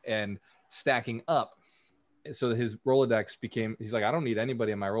parties and stacking up. So his Rolodex he's like, I don't need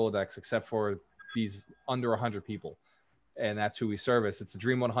anybody in my Rolodex except for these under 100 people. And that's who we service. It's the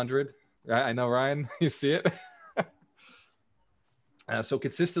Dream 100. I know, Ryan, you see it. So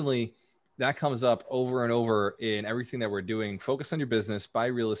consistently, that comes up over and over in everything that we're doing. Focus on your business, buy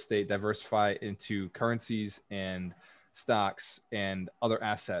real estate, diversify into currencies and stocks and other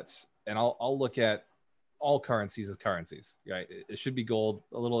assets. And I'll look at all currencies as currencies. Right? It should be gold,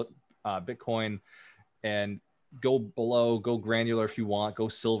 a little Bitcoin, and go below, go granular if you want, go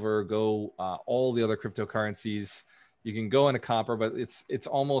silver, go all the other cryptocurrencies. You can go into copper, but it's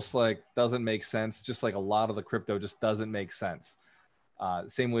almost like doesn't make sense. Just like a lot of the crypto just doesn't make sense.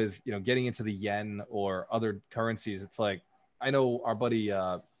 Same with, getting into the yen or other currencies. It's like, I know our buddy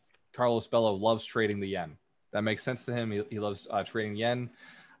Carlos Bello loves trading the yen. That makes sense to him. He loves trading yen.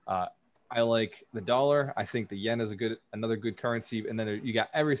 I like the dollar. I think the yen is another good currency. And then you got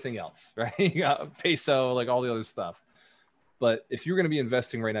everything else, right? You got peso, like all the other stuff. But if you're going to be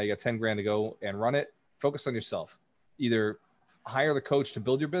investing right now, you got 10 grand to go and run it, focus on yourself. Either hire the coach to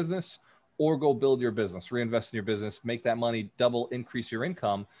build your business or go build your business, reinvest in your business, make that money double, increase your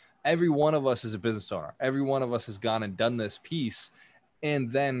income. Every one of us is a business owner. Every one of us has gone and done this piece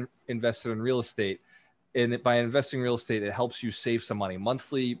and then invested in real estate. And by investing in real estate, it helps you save some money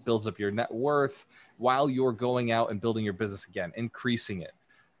monthly, builds up your net worth while you're going out and building your business again, increasing it.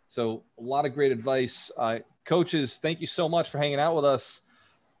 So a lot of great advice. Coaches, thank you so much for hanging out with us.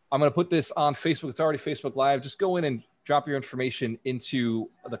 I'm going to put this on Facebook. It's already Facebook Live. Just go in and drop your information into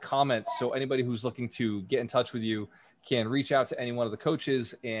the comments. So anybody who's looking to get in touch with you can reach out to any one of the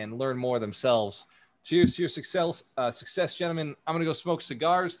coaches and learn more themselves. Cheers to your success, gentlemen. I'm going to go smoke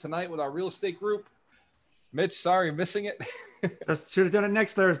cigars tonight with our real estate group. Mitch, sorry, missing it. Just should have done it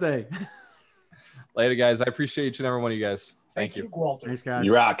next Thursday. Later, guys. I appreciate each and every one of you guys. Thank you, Walter. Thanks, guys.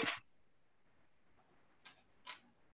 You rock.